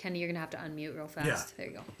 Kenny, you're going to have to unmute real fast. Yeah. There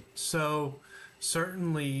you go. So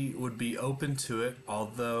certainly would be open to it,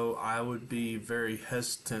 although I would be very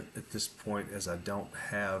hesitant at this point as I don't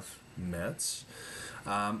have Mets.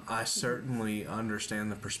 I certainly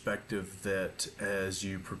understand the perspective that as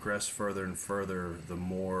you progress further and further, the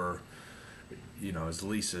more, as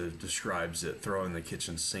Lisa describes it, throwing the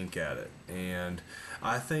kitchen sink at it. And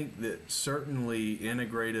I think that certainly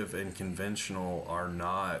integrative and conventional are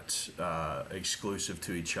not exclusive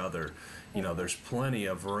to each other. There's plenty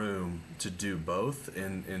of room to do both.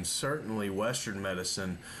 And certainly Western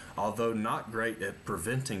medicine, although not great at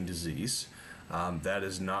preventing disease, that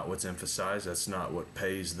is not what's emphasized. That's not what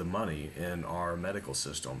pays the money in our medical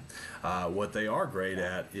system. What they are great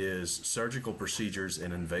at is surgical procedures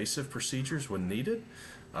and invasive procedures when needed.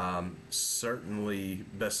 Certainly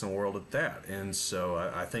best in the world at that. And so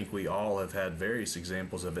I think we all have had various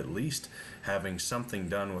examples of at least having something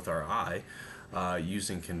done with our eye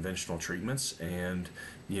using conventional treatments. And,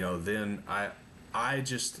 then I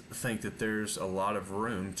just think that there's a lot of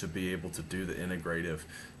room to be able to do the integrative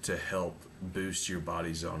to help boost your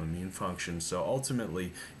body's own immune function. So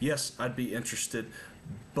ultimately, yes, I'd be interested,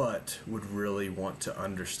 but would really want to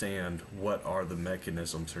understand what are the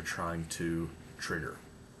mechanisms they're trying to trigger.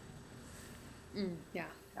 Yeah.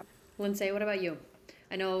 Yep. Lindsay, what about you?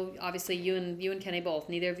 I know obviously you and Kenny both,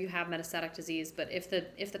 neither of you have metastatic disease, but if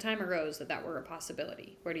the time arose that were a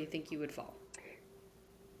possibility, where do you think you would fall?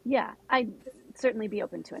 Yeah, I'd certainly be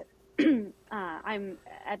open to it. I'm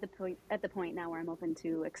at the point now where I'm open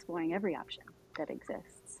to exploring every option that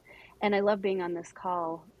exists. And I love being on this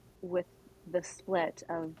call with the split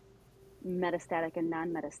of metastatic and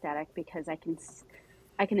non-metastatic, because I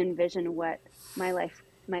can envision what my life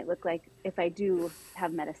might look like if I do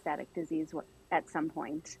have metastatic disease at some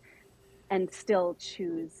point, and still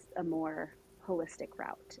choose a more holistic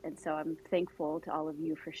route. And so I'm thankful to all of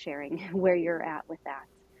you for sharing where you're at with that.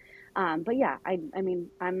 But yeah, I mean,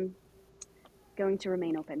 I'm going to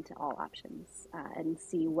remain open to all options and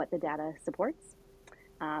see what the data supports.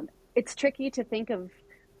 It's tricky to think of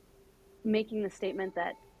making the statement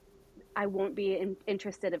that I won't be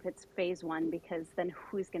interested if it's phase one, because then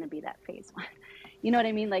who's going to be that phase one? You know what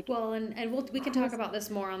I mean? Like, well, and we can talk about this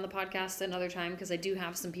more on the podcast another time, because I do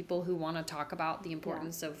have some people who want to talk about the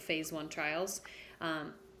importance of phase one trials.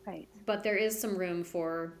 Right. But there is some room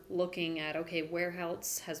for looking at, okay, where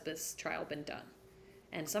else has this trial been done?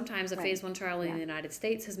 And sometimes a phase one trial in the United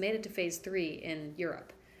States has made it to phase 3 in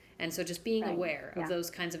Europe. And so just being aware of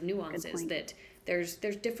those kinds of nuances, that there's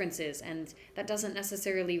differences, and that doesn't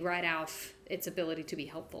necessarily write off its ability to be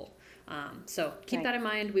helpful. So keep that in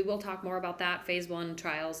mind. We will talk more about that. Phase 1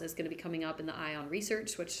 trials is going to be coming up in the Eye on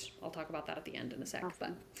Research, which I'll talk about that at the end in a sec.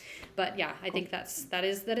 Awesome. But yeah, I think that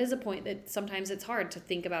is a point that sometimes it's hard to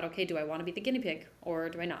think about, okay, do I want to be the guinea pig or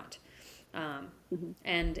do I not?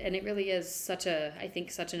 And it really is such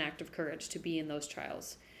an act of courage to be in those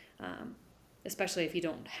trials, especially if you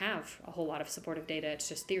don't have a whole lot of supportive data. It's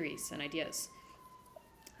just theories and ideas.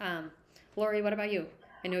 Lori, what about you?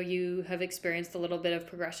 I know you have experienced a little bit of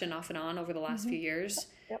progression off and on over the last few years.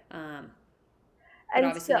 Yep. But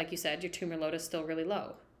obviously, like you said, your tumor load is still really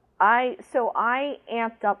low. I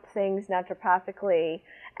amped up things naturopathically,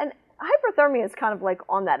 and hyperthermia is kind of like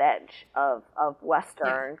on that edge of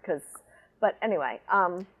Western, but anyway,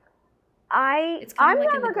 it's kind of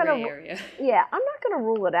like in the never gray area. Yeah, I'm not gonna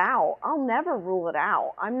rule it out. I'll never rule it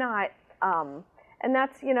out. I'm not, and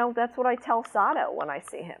that's what I tell Sato when I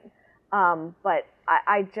see him. But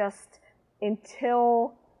I just,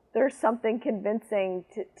 until there's something convincing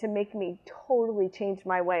to make me totally change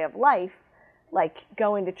my way of life, like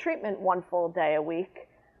going to treatment 1 full day a week,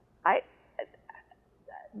 I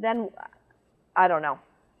don't know.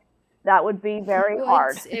 That would be very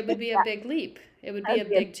hard. It would be a big leap. It would be a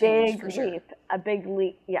big change for sure. A big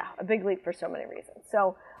leap. Yeah, a big leap for so many reasons.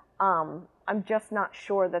 So I'm just not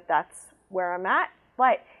sure that that's where I'm at.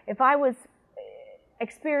 But if I was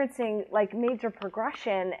experiencing like major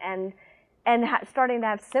progression and starting to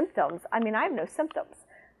have symptoms, I mean, I have no symptoms,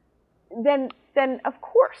 then of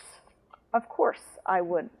course I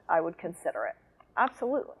would consider it.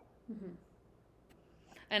 Absolutely. Mm-hmm.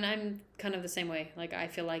 And I'm kind of the same way. Like, I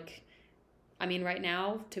feel like, I mean, right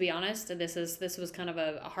now, to be honest, this was kind of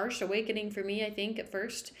a harsh awakening for me, I think, at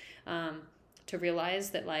first, to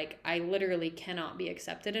realize that, like, I literally cannot be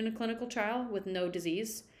accepted in a clinical trial with no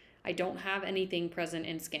disease. I don't have anything present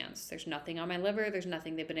in scans. There's nothing on my liver. There's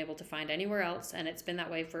nothing they've been able to find anywhere else. And it's been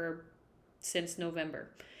that way since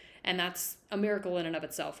November. And that's a miracle in and of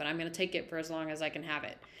itself. And I'm going to take it for as long as I can have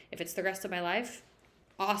it. If it's the rest of my life,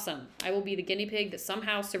 awesome. I will be the guinea pig that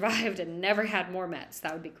somehow survived and never had more Mets.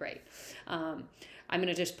 That would be great. I'm going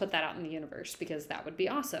to just put that out in the universe because that would be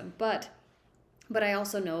awesome. But I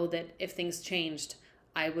also know that if things changed,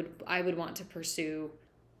 I would want to pursue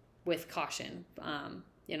with caution,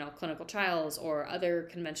 clinical trials or other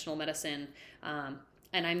conventional medicine.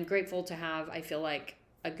 And I'm grateful to have, I feel like,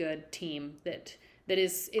 a good team that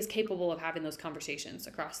is capable of having those conversations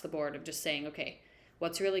across the board of just saying, okay,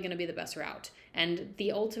 what's really going to be the best route? And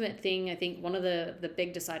the ultimate thing, I think one of the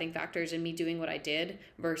big deciding factors in me doing what I did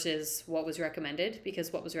versus what was recommended,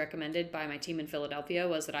 because what was recommended by my team in Philadelphia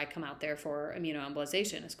was that I come out there for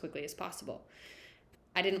immunoembolization as quickly as possible.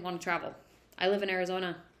 I didn't want to travel. I live in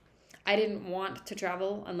Arizona. I didn't want to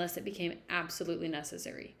travel unless it became absolutely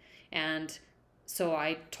necessary. And so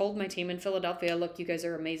I told my team in Philadelphia, look, you guys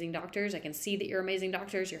are amazing doctors. I can see that you're amazing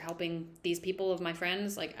doctors. You're helping these people of my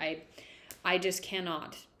friends. Like, I just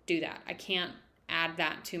cannot do that. I can't add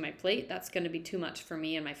that to my plate. That's going to be too much for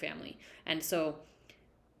me and my family. And so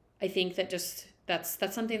I think that just that's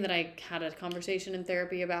something that I had a conversation in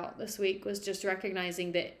therapy about this week, was just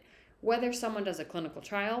recognizing that whether someone does a clinical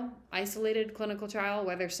trial, isolated clinical trial,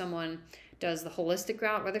 whether someone does the holistic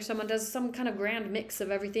route, whether someone does some kind of grand mix of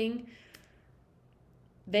everything,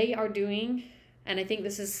 they are doing, and I think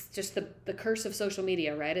this is just the curse of social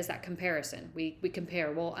media, right, is that comparison. We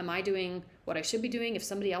compare, well, am I doing what I should be doing if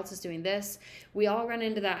somebody else is doing this? We all run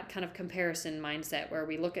into that kind of comparison mindset where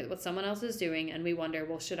we look at what someone else is doing and we wonder,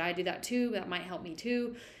 well, should I do that too? That might help me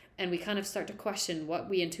too. And we kind of start to question what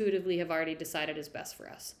we intuitively have already decided is best for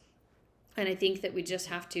us. And I think that we just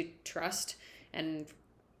have to trust and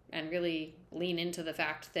really lean into the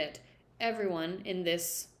fact that everyone in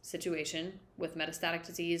this situation with metastatic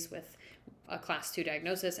disease, with a class 2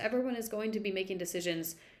 diagnosis, everyone is going to be making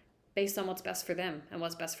decisions based on what's best for them and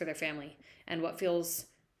what's best for their family and what feels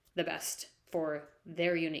the best for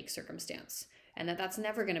their unique circumstance. and that's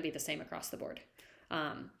never going to be the same across the board.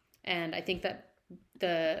 And I think that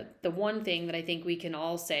the one thing that I think we can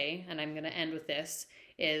all say, and I'm going to end with this,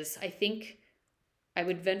 is I think I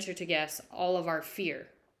would venture to guess all of our fear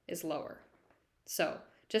is lower. So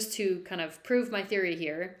just to kind of prove my theory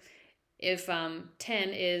here, if 10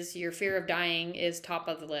 is your fear of dying is top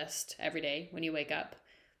of the list every day when you wake up,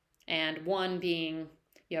 and 1 being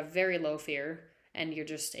you have very low fear and you're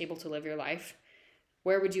just able to live your life,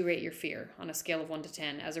 where would you rate your fear on a scale of 1 to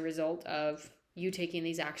 10 as a result of you taking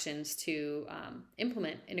these actions to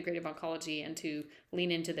implement integrative oncology and to lean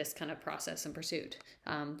into this kind of process and pursuit?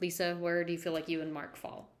 Lisa, where do you feel like you and Mark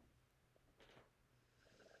fall?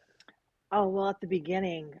 Oh, well, at the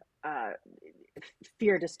beginning,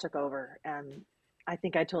 fear just took over. And I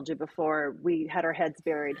think I told you before, we had our heads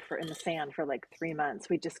buried in the sand for like 3 months.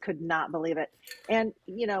 We just could not believe it. And,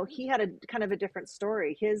 he had a kind of a different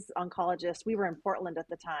story. His oncologist, we were in Portland at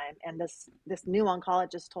the time, and this new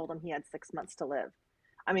oncologist told him he had 6 months to live.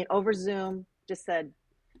 I mean, over Zoom, just said,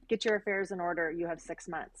 get your affairs in order. You have 6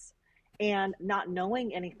 months. And not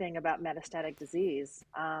knowing anything about metastatic disease,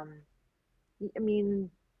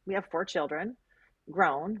 we have 4 children,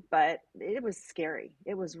 grown, but it was scary.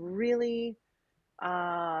 It was really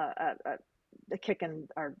a kick in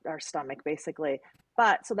our stomach, basically.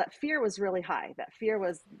 But so that fear was really high. That fear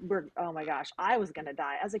was, oh my gosh, I was going to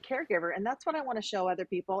die as a caregiver. And that's what I want to show other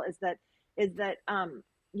people is that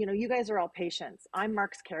you guys are all patients. I'm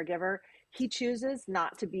Mark's caregiver. He chooses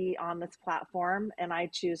not to be on this platform, and I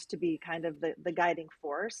choose to be kind of the guiding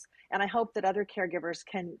force. And I hope that other caregivers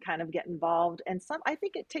can kind of get involved. And I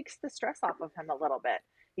think it takes the stress off of him a little bit,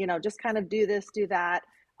 just kind of do this, do that.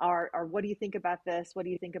 Or what do you think about this? What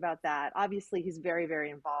do you think about that? Obviously, he's very, very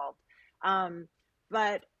involved.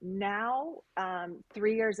 But now,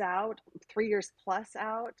 3 years plus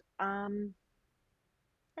out, I'm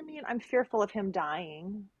fearful of him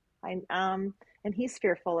dying. And he's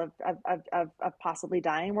fearful of possibly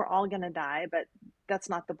dying. We're all going to die, but that's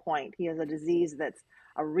not the point. He has a disease that's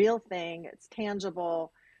a real thing. It's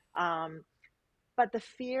tangible. But the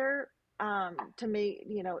fear, to me,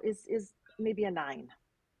 is maybe a 9,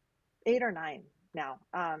 8 or 9 now.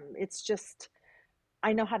 It's just,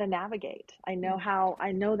 I know how to navigate. I know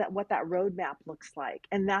what that roadmap looks like.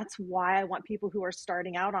 And that's why I want people who are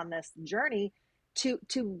starting out on this journey to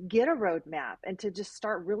get a roadmap and to just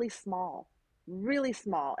start really small,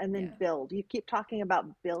 and then build. You keep talking about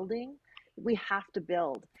building. We have to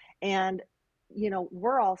build. And,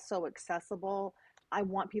 we're all so accessible. I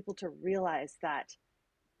want people to realize that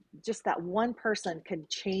just that one person can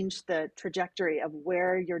change the trajectory of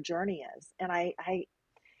where your journey is. And I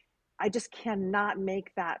just cannot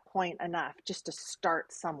make that point enough, just to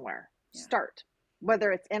start somewhere. Start,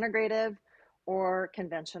 whether it's integrative or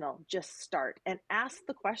conventional, just start and ask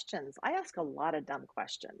the questions. I ask a lot of dumb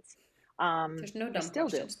questions. There's no dumb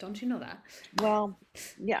questions. Don't you know that? Well,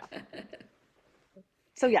 yeah.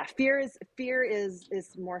 So yeah, fear is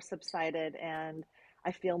more subsided, and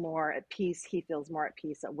I feel more at peace. He feels more at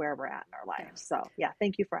peace at where we're at in our life. So yeah,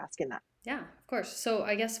 thank you for asking that. Yeah, of course. So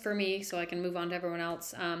I guess for me, so I can move on to everyone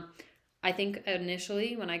else. I think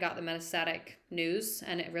initially when I got the metastatic news,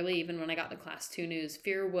 and it really even when I got the class 2 news,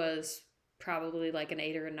 fear was probably like an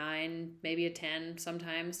 8 or a 9, maybe a 10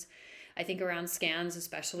 sometimes. I think around scans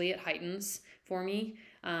especially it heightens for me.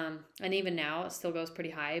 And even now it still goes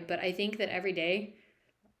pretty high. But I think that every day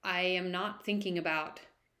I am not thinking about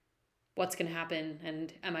what's going to happen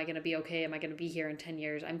and am I going to be okay? Am I going to be here in 10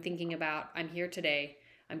 years? I'm thinking about I'm here today.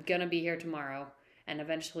 I'm going to be here tomorrow. And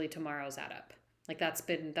eventually tomorrow's add up. Like that's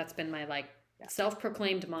been my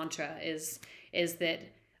self-proclaimed mantra is that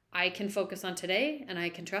I can focus on today and I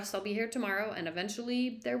can trust I'll be here tomorrow, and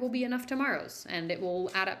eventually there will be enough tomorrows and it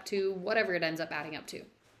will add up to whatever it ends up adding up to.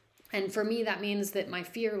 And for me, that means that my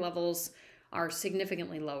fear levels are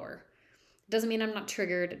significantly lower. It doesn't mean I'm not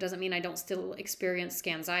triggered. It doesn't mean I don't still experience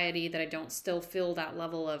scanxiety, that I don't still feel that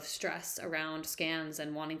level of stress around scans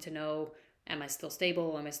and wanting to know, am I still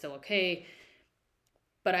stable? Am I still okay?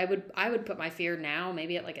 But I would put my fear now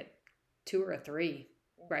maybe at like a 2 or a 3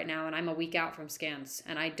 right now, and I'm a week out from scans,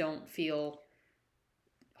 and I don't feel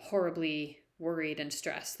horribly worried and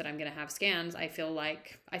stressed that I'm going to have scans. I feel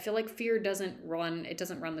like fear doesn't run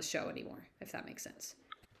the show anymore, if that makes sense.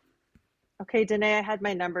 Okay, Danae, I had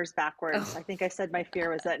my numbers backwards. I think I said my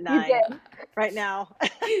fear was at 9 You did. right now.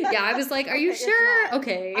 Yeah, I was like, are you sure?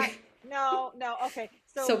 Okay. No. Okay.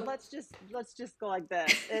 So let's just go like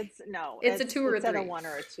this. It's a 2 or a 3. It's at a 1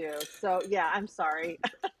 or a 2. So yeah, I'm sorry.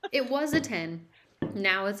 It was a 10.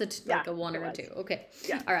 Now it's like a 1 or a 2. Okay.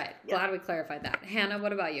 Yeah. All right. Glad we clarified that. Hannah,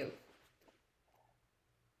 what about you?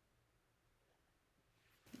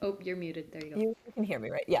 Oh, you're muted. There you go. You can hear me,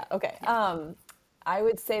 right? Yeah. Okay. I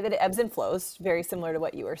would say that it ebbs and flows, very similar to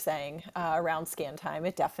what you were saying around scan time.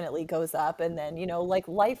 It definitely goes up, and then like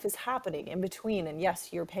life is happening in between, and yes,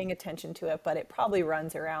 you're paying attention to it, but it probably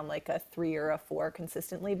runs around like a 3 or a 4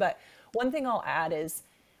 consistently. But one thing I'll add is,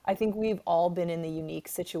 I think we've all been in the unique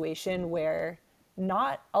situation where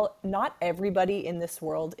not everybody in this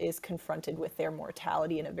world is confronted with their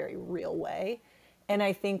mortality in a very real way. And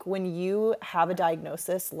I think when you have a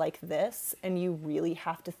diagnosis like this and you really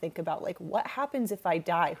have to think about like what happens if I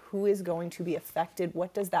die? Who is going to be affected?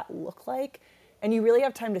 What does that look like? And you really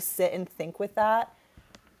have time to sit and think with that.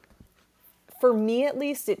 For me at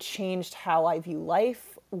least, it changed how I view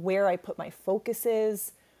life, where I put my focus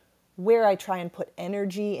is, where I try and put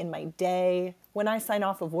energy in my day. When I sign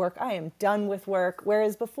off of work, I am done with work.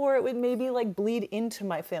 Whereas before it would maybe like bleed into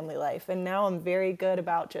my family life. And now I'm very good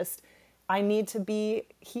about just, I need to be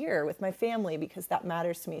here with my family because that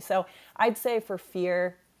matters to me. So I'd say for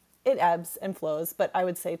fear, it ebbs and flows, but I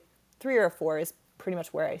would say 3 or 4 is pretty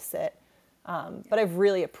much where I sit. But I've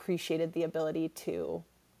really appreciated the ability to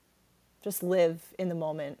just live in the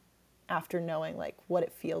moment after knowing like what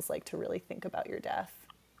it feels like to really think about your death.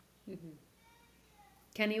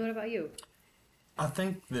 Kenny, what about you? I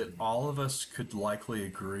think that all of us could likely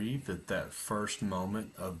agree that that first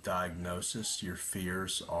moment of diagnosis, your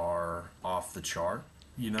fears are off the chart,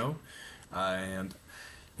 you know? And,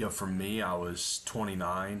 for me, I was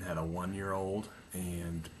 29, had a 1 year old,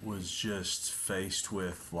 and was just faced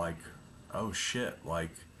with, like, oh shit,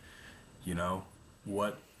 like, you know,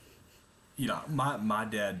 what my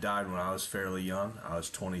dad died when I was fairly young. I was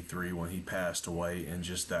 23 when he passed away, and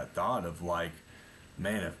just that thought of like,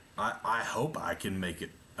 man, if I hope I can make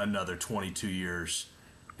it another 22 years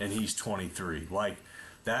and he's 23. Like,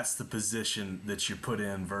 that's the position that you put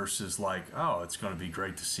in versus like, oh, it's going to be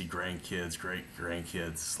great to see grandkids, great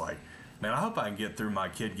grandkids. It's like, man, I hope I can get through my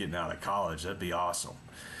kid getting out of college. That'd be awesome.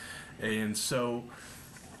 And so,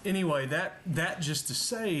 anyway, that just to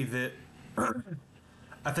say that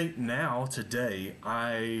I think now, today,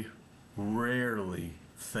 I rarely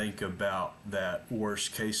think about that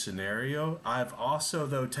worst case scenario. I've also,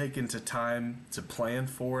 though, taken to time to plan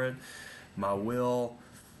for it. My will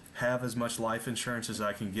have as much life insurance as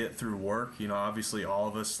I can get through work. Obviously, all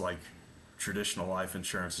of us, like, traditional life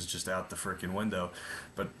insurance is just out the freaking window.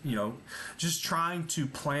 But, just trying to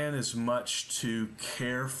plan as much to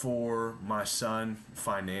care for my son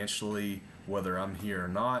financially, whether I'm here or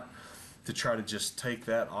not, to try to just take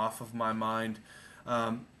that off of my mind.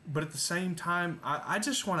 But at the same time, I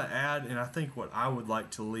just want to add, and I think what I would like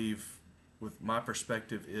to leave with my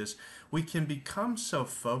perspective is we can become so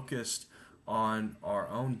focused on our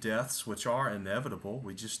own deaths, which are inevitable.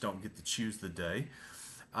 We just don't get to choose the day.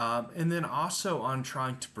 And then also on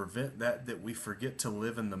trying to prevent that we forget to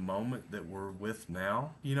live in the moment that we're with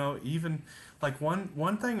now. Even like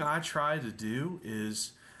one thing I try to do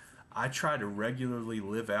is I try to regularly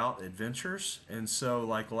live out adventures. And so,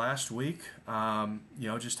 like last week,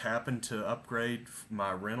 just happened to upgrade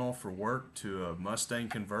my rental for work to a Mustang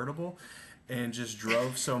convertible and just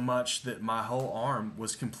drove so much that my whole arm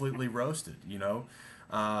was completely roasted.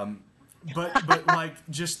 But like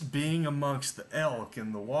just being amongst the elk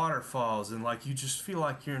and the waterfalls, and like you just feel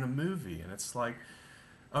like you're in a movie. And it's like,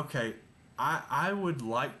 okay, I would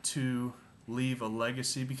like to leave a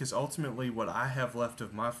legacy, because ultimately what I have left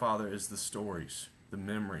of my father is the stories, the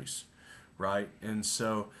memories, right? And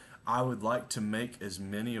so I would like to make as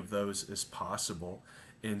many of those as possible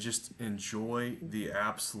and just enjoy the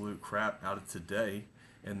absolute crap out of today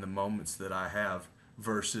and the moments that I have,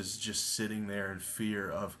 versus just sitting there in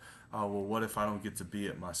fear of, oh, well, what if I don't get to be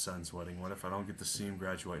at my son's wedding? What if I don't get to see him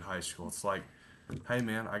graduate high school? It's like, hey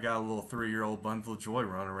man, I got a little 3-year-old bundle of joy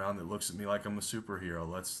running around that looks at me like I'm a superhero.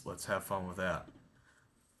 Let's have fun with that.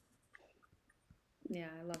 Yeah,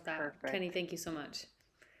 I love that. Perfect. Kenny, thank you so much.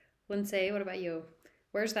 Lindsay, what about you?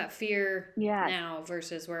 Where's that fear Yeah. now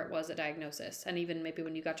versus where it was at diagnosis, and even maybe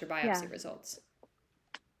when you got your biopsy results?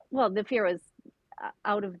 Well, the fear was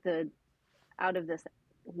out of this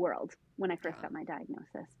world when I first got my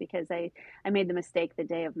diagnosis, because I made the mistake the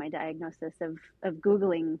day of my diagnosis of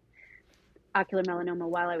Googling ocular melanoma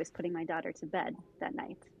while I was putting my daughter to bed that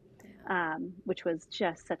night, which was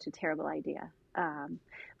just such a terrible idea.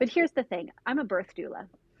 But here's the thing. I'm a birth doula,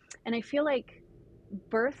 and I feel like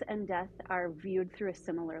birth and death are viewed through a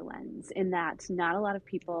similar lens, in that not a lot of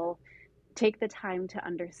people take the time to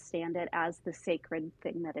understand it as the sacred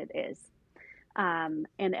thing that it is,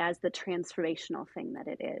 and as the transformational thing that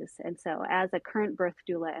it is. And so as a current birth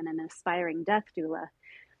doula and an aspiring death doula,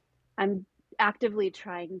 I'm actively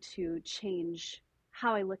trying to change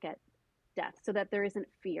how I look at death so that there isn't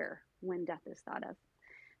fear when death is thought of.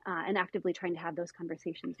 And actively trying to have those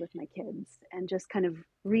conversations with my kids and just kind of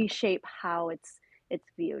reshape how it's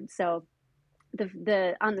viewed. So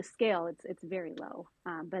the on the scale, it's very low,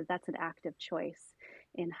 but that's an active choice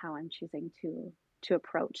in how I'm choosing to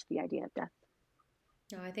approach the idea of death.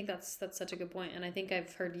 No, I think that's such a good point, and I think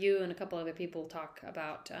I've heard you and a couple other people talk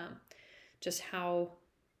about just how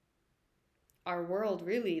our world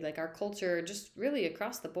really, like our culture, just really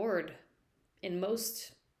across the board, in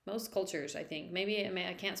most cultures, I think.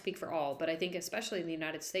 I can't speak for all, but I think especially in the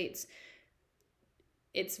United States,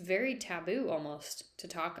 it's very taboo almost to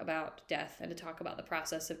talk about death and to talk about the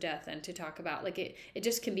process of death and to talk about, like, it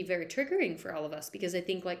just can be very triggering for all of us, because I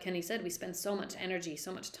think, like Kenny said, we spend so much energy,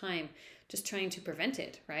 so much time just trying to prevent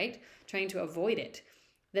it, right? Trying to avoid it,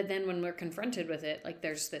 that then when we're confronted with it, like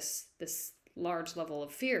there's this large level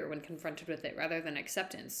of fear when confronted with it rather than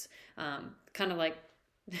acceptance. Kind of like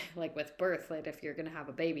with birth, like if you're going to have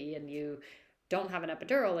a baby and you don't have an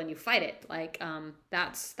epidural and you fight it, like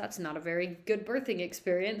that's not a very good birthing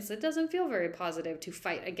experience. It doesn't feel very positive to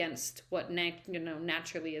fight against what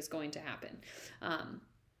naturally is going to happen.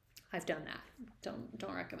 I've done that.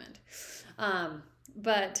 Don't recommend.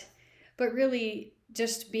 But really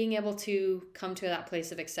just being able to come to that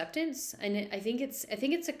place of acceptance, and I think it's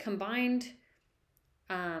a combined.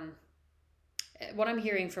 What I'm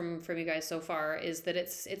hearing from you guys so far is that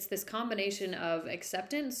it's this combination of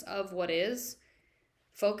acceptance of what is,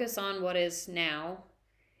 focus on what is now,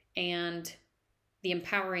 and the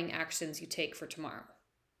empowering actions you take for tomorrow.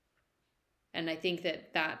 And I think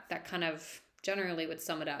that kind of generally would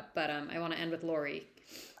sum it up. But I want to end with Lori.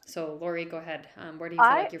 So Lori, go ahead. Where do you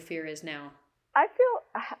feel like your fear is now?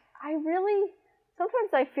 Sometimes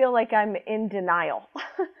I feel like I'm in denial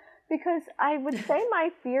because I would say my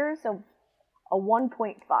fear is a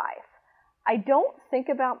 1.5. I don't think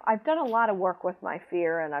about, I've done a lot of work with my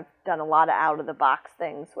fear, and I've done a lot of out-of-the-box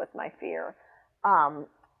things with my fear.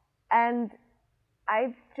 And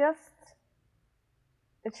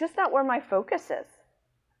it's just not where my focus is.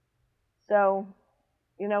 So,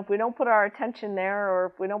 if we don't put our attention there, or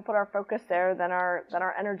if we don't put our focus there, then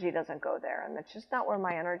our energy doesn't go there. And it's just not where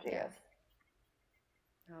my energy is.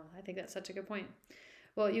 Oh, I think that's such a good point.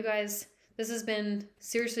 Well, you guys, this has been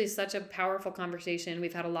seriously such a powerful conversation.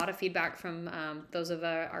 We've had a lot of feedback from those of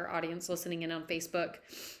our audience listening in on Facebook.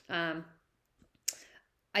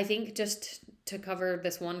 I think just to cover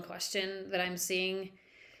this one question that I'm seeing,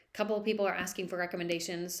 a couple of people are asking for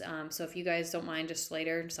recommendations. So if you guys don't mind, just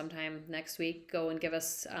later, sometime next week, go and give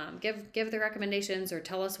us give the recommendations, or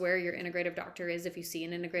tell us where your integrative doctor is if you see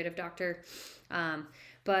an integrative doctor.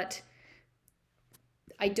 But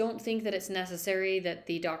I don't think that it's necessary that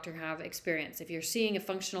the doctor have experience. If you're seeing a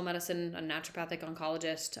functional medicine, a naturopathic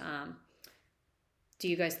oncologist, do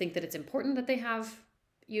you guys think that it's important that they have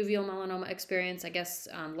uveal melanoma experience? I guess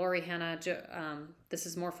Lori, Hannah, this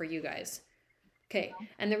is more for you guys. Okay,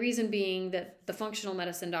 and the reason being that the functional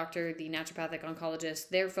medicine doctor, the naturopathic oncologist,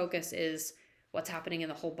 their focus is what's happening in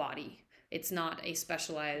the whole body. It's not a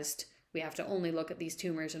specialized, we have to only look at these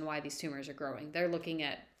tumors and why these tumors are growing. They're looking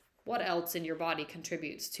at what else in your body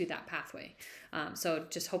contributes to that pathway. So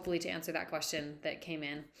just hopefully to answer that question that came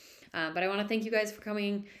in. But I want to thank you guys for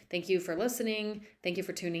coming. Thank you for listening. Thank you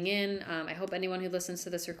for tuning in. I hope anyone who listens to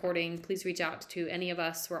this recording, please reach out to any of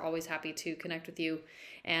us. We're always happy to connect with you.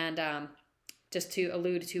 And just to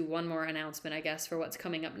allude to one more announcement, I guess, for what's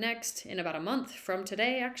coming up next. In about a month from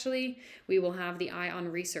today, actually, we will have the Eye on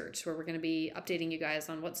Research, where we're going to be updating you guys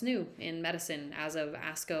on what's new in medicine as of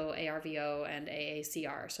ASCO, ARVO, and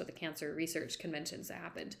AACR, so the cancer research conventions that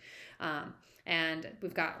happened. And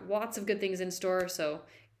we've got lots of good things in store, so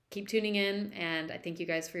keep tuning in, and I thank you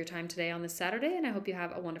guys for your time today on this Saturday, and I hope you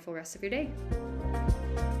have a wonderful rest of your day.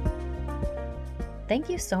 Thank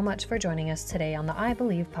you so much for joining us today on the I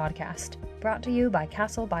Believe podcast, brought to you by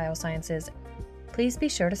Castle Biosciences. Please be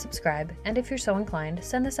sure to subscribe, and if you're so inclined,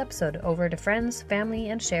 send this episode over to friends,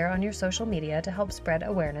 family, and share on your social media to help spread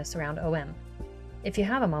awareness around OM. If you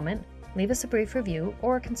have a moment, leave us a brief review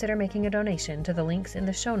or consider making a donation to the links in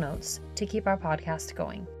the show notes to keep our podcast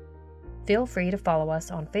going. Feel free to follow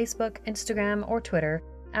us on Facebook, Instagram, or Twitter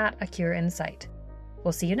 @A Cure in Sight.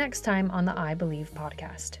 We'll see you next time on the I Believe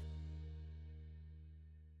podcast.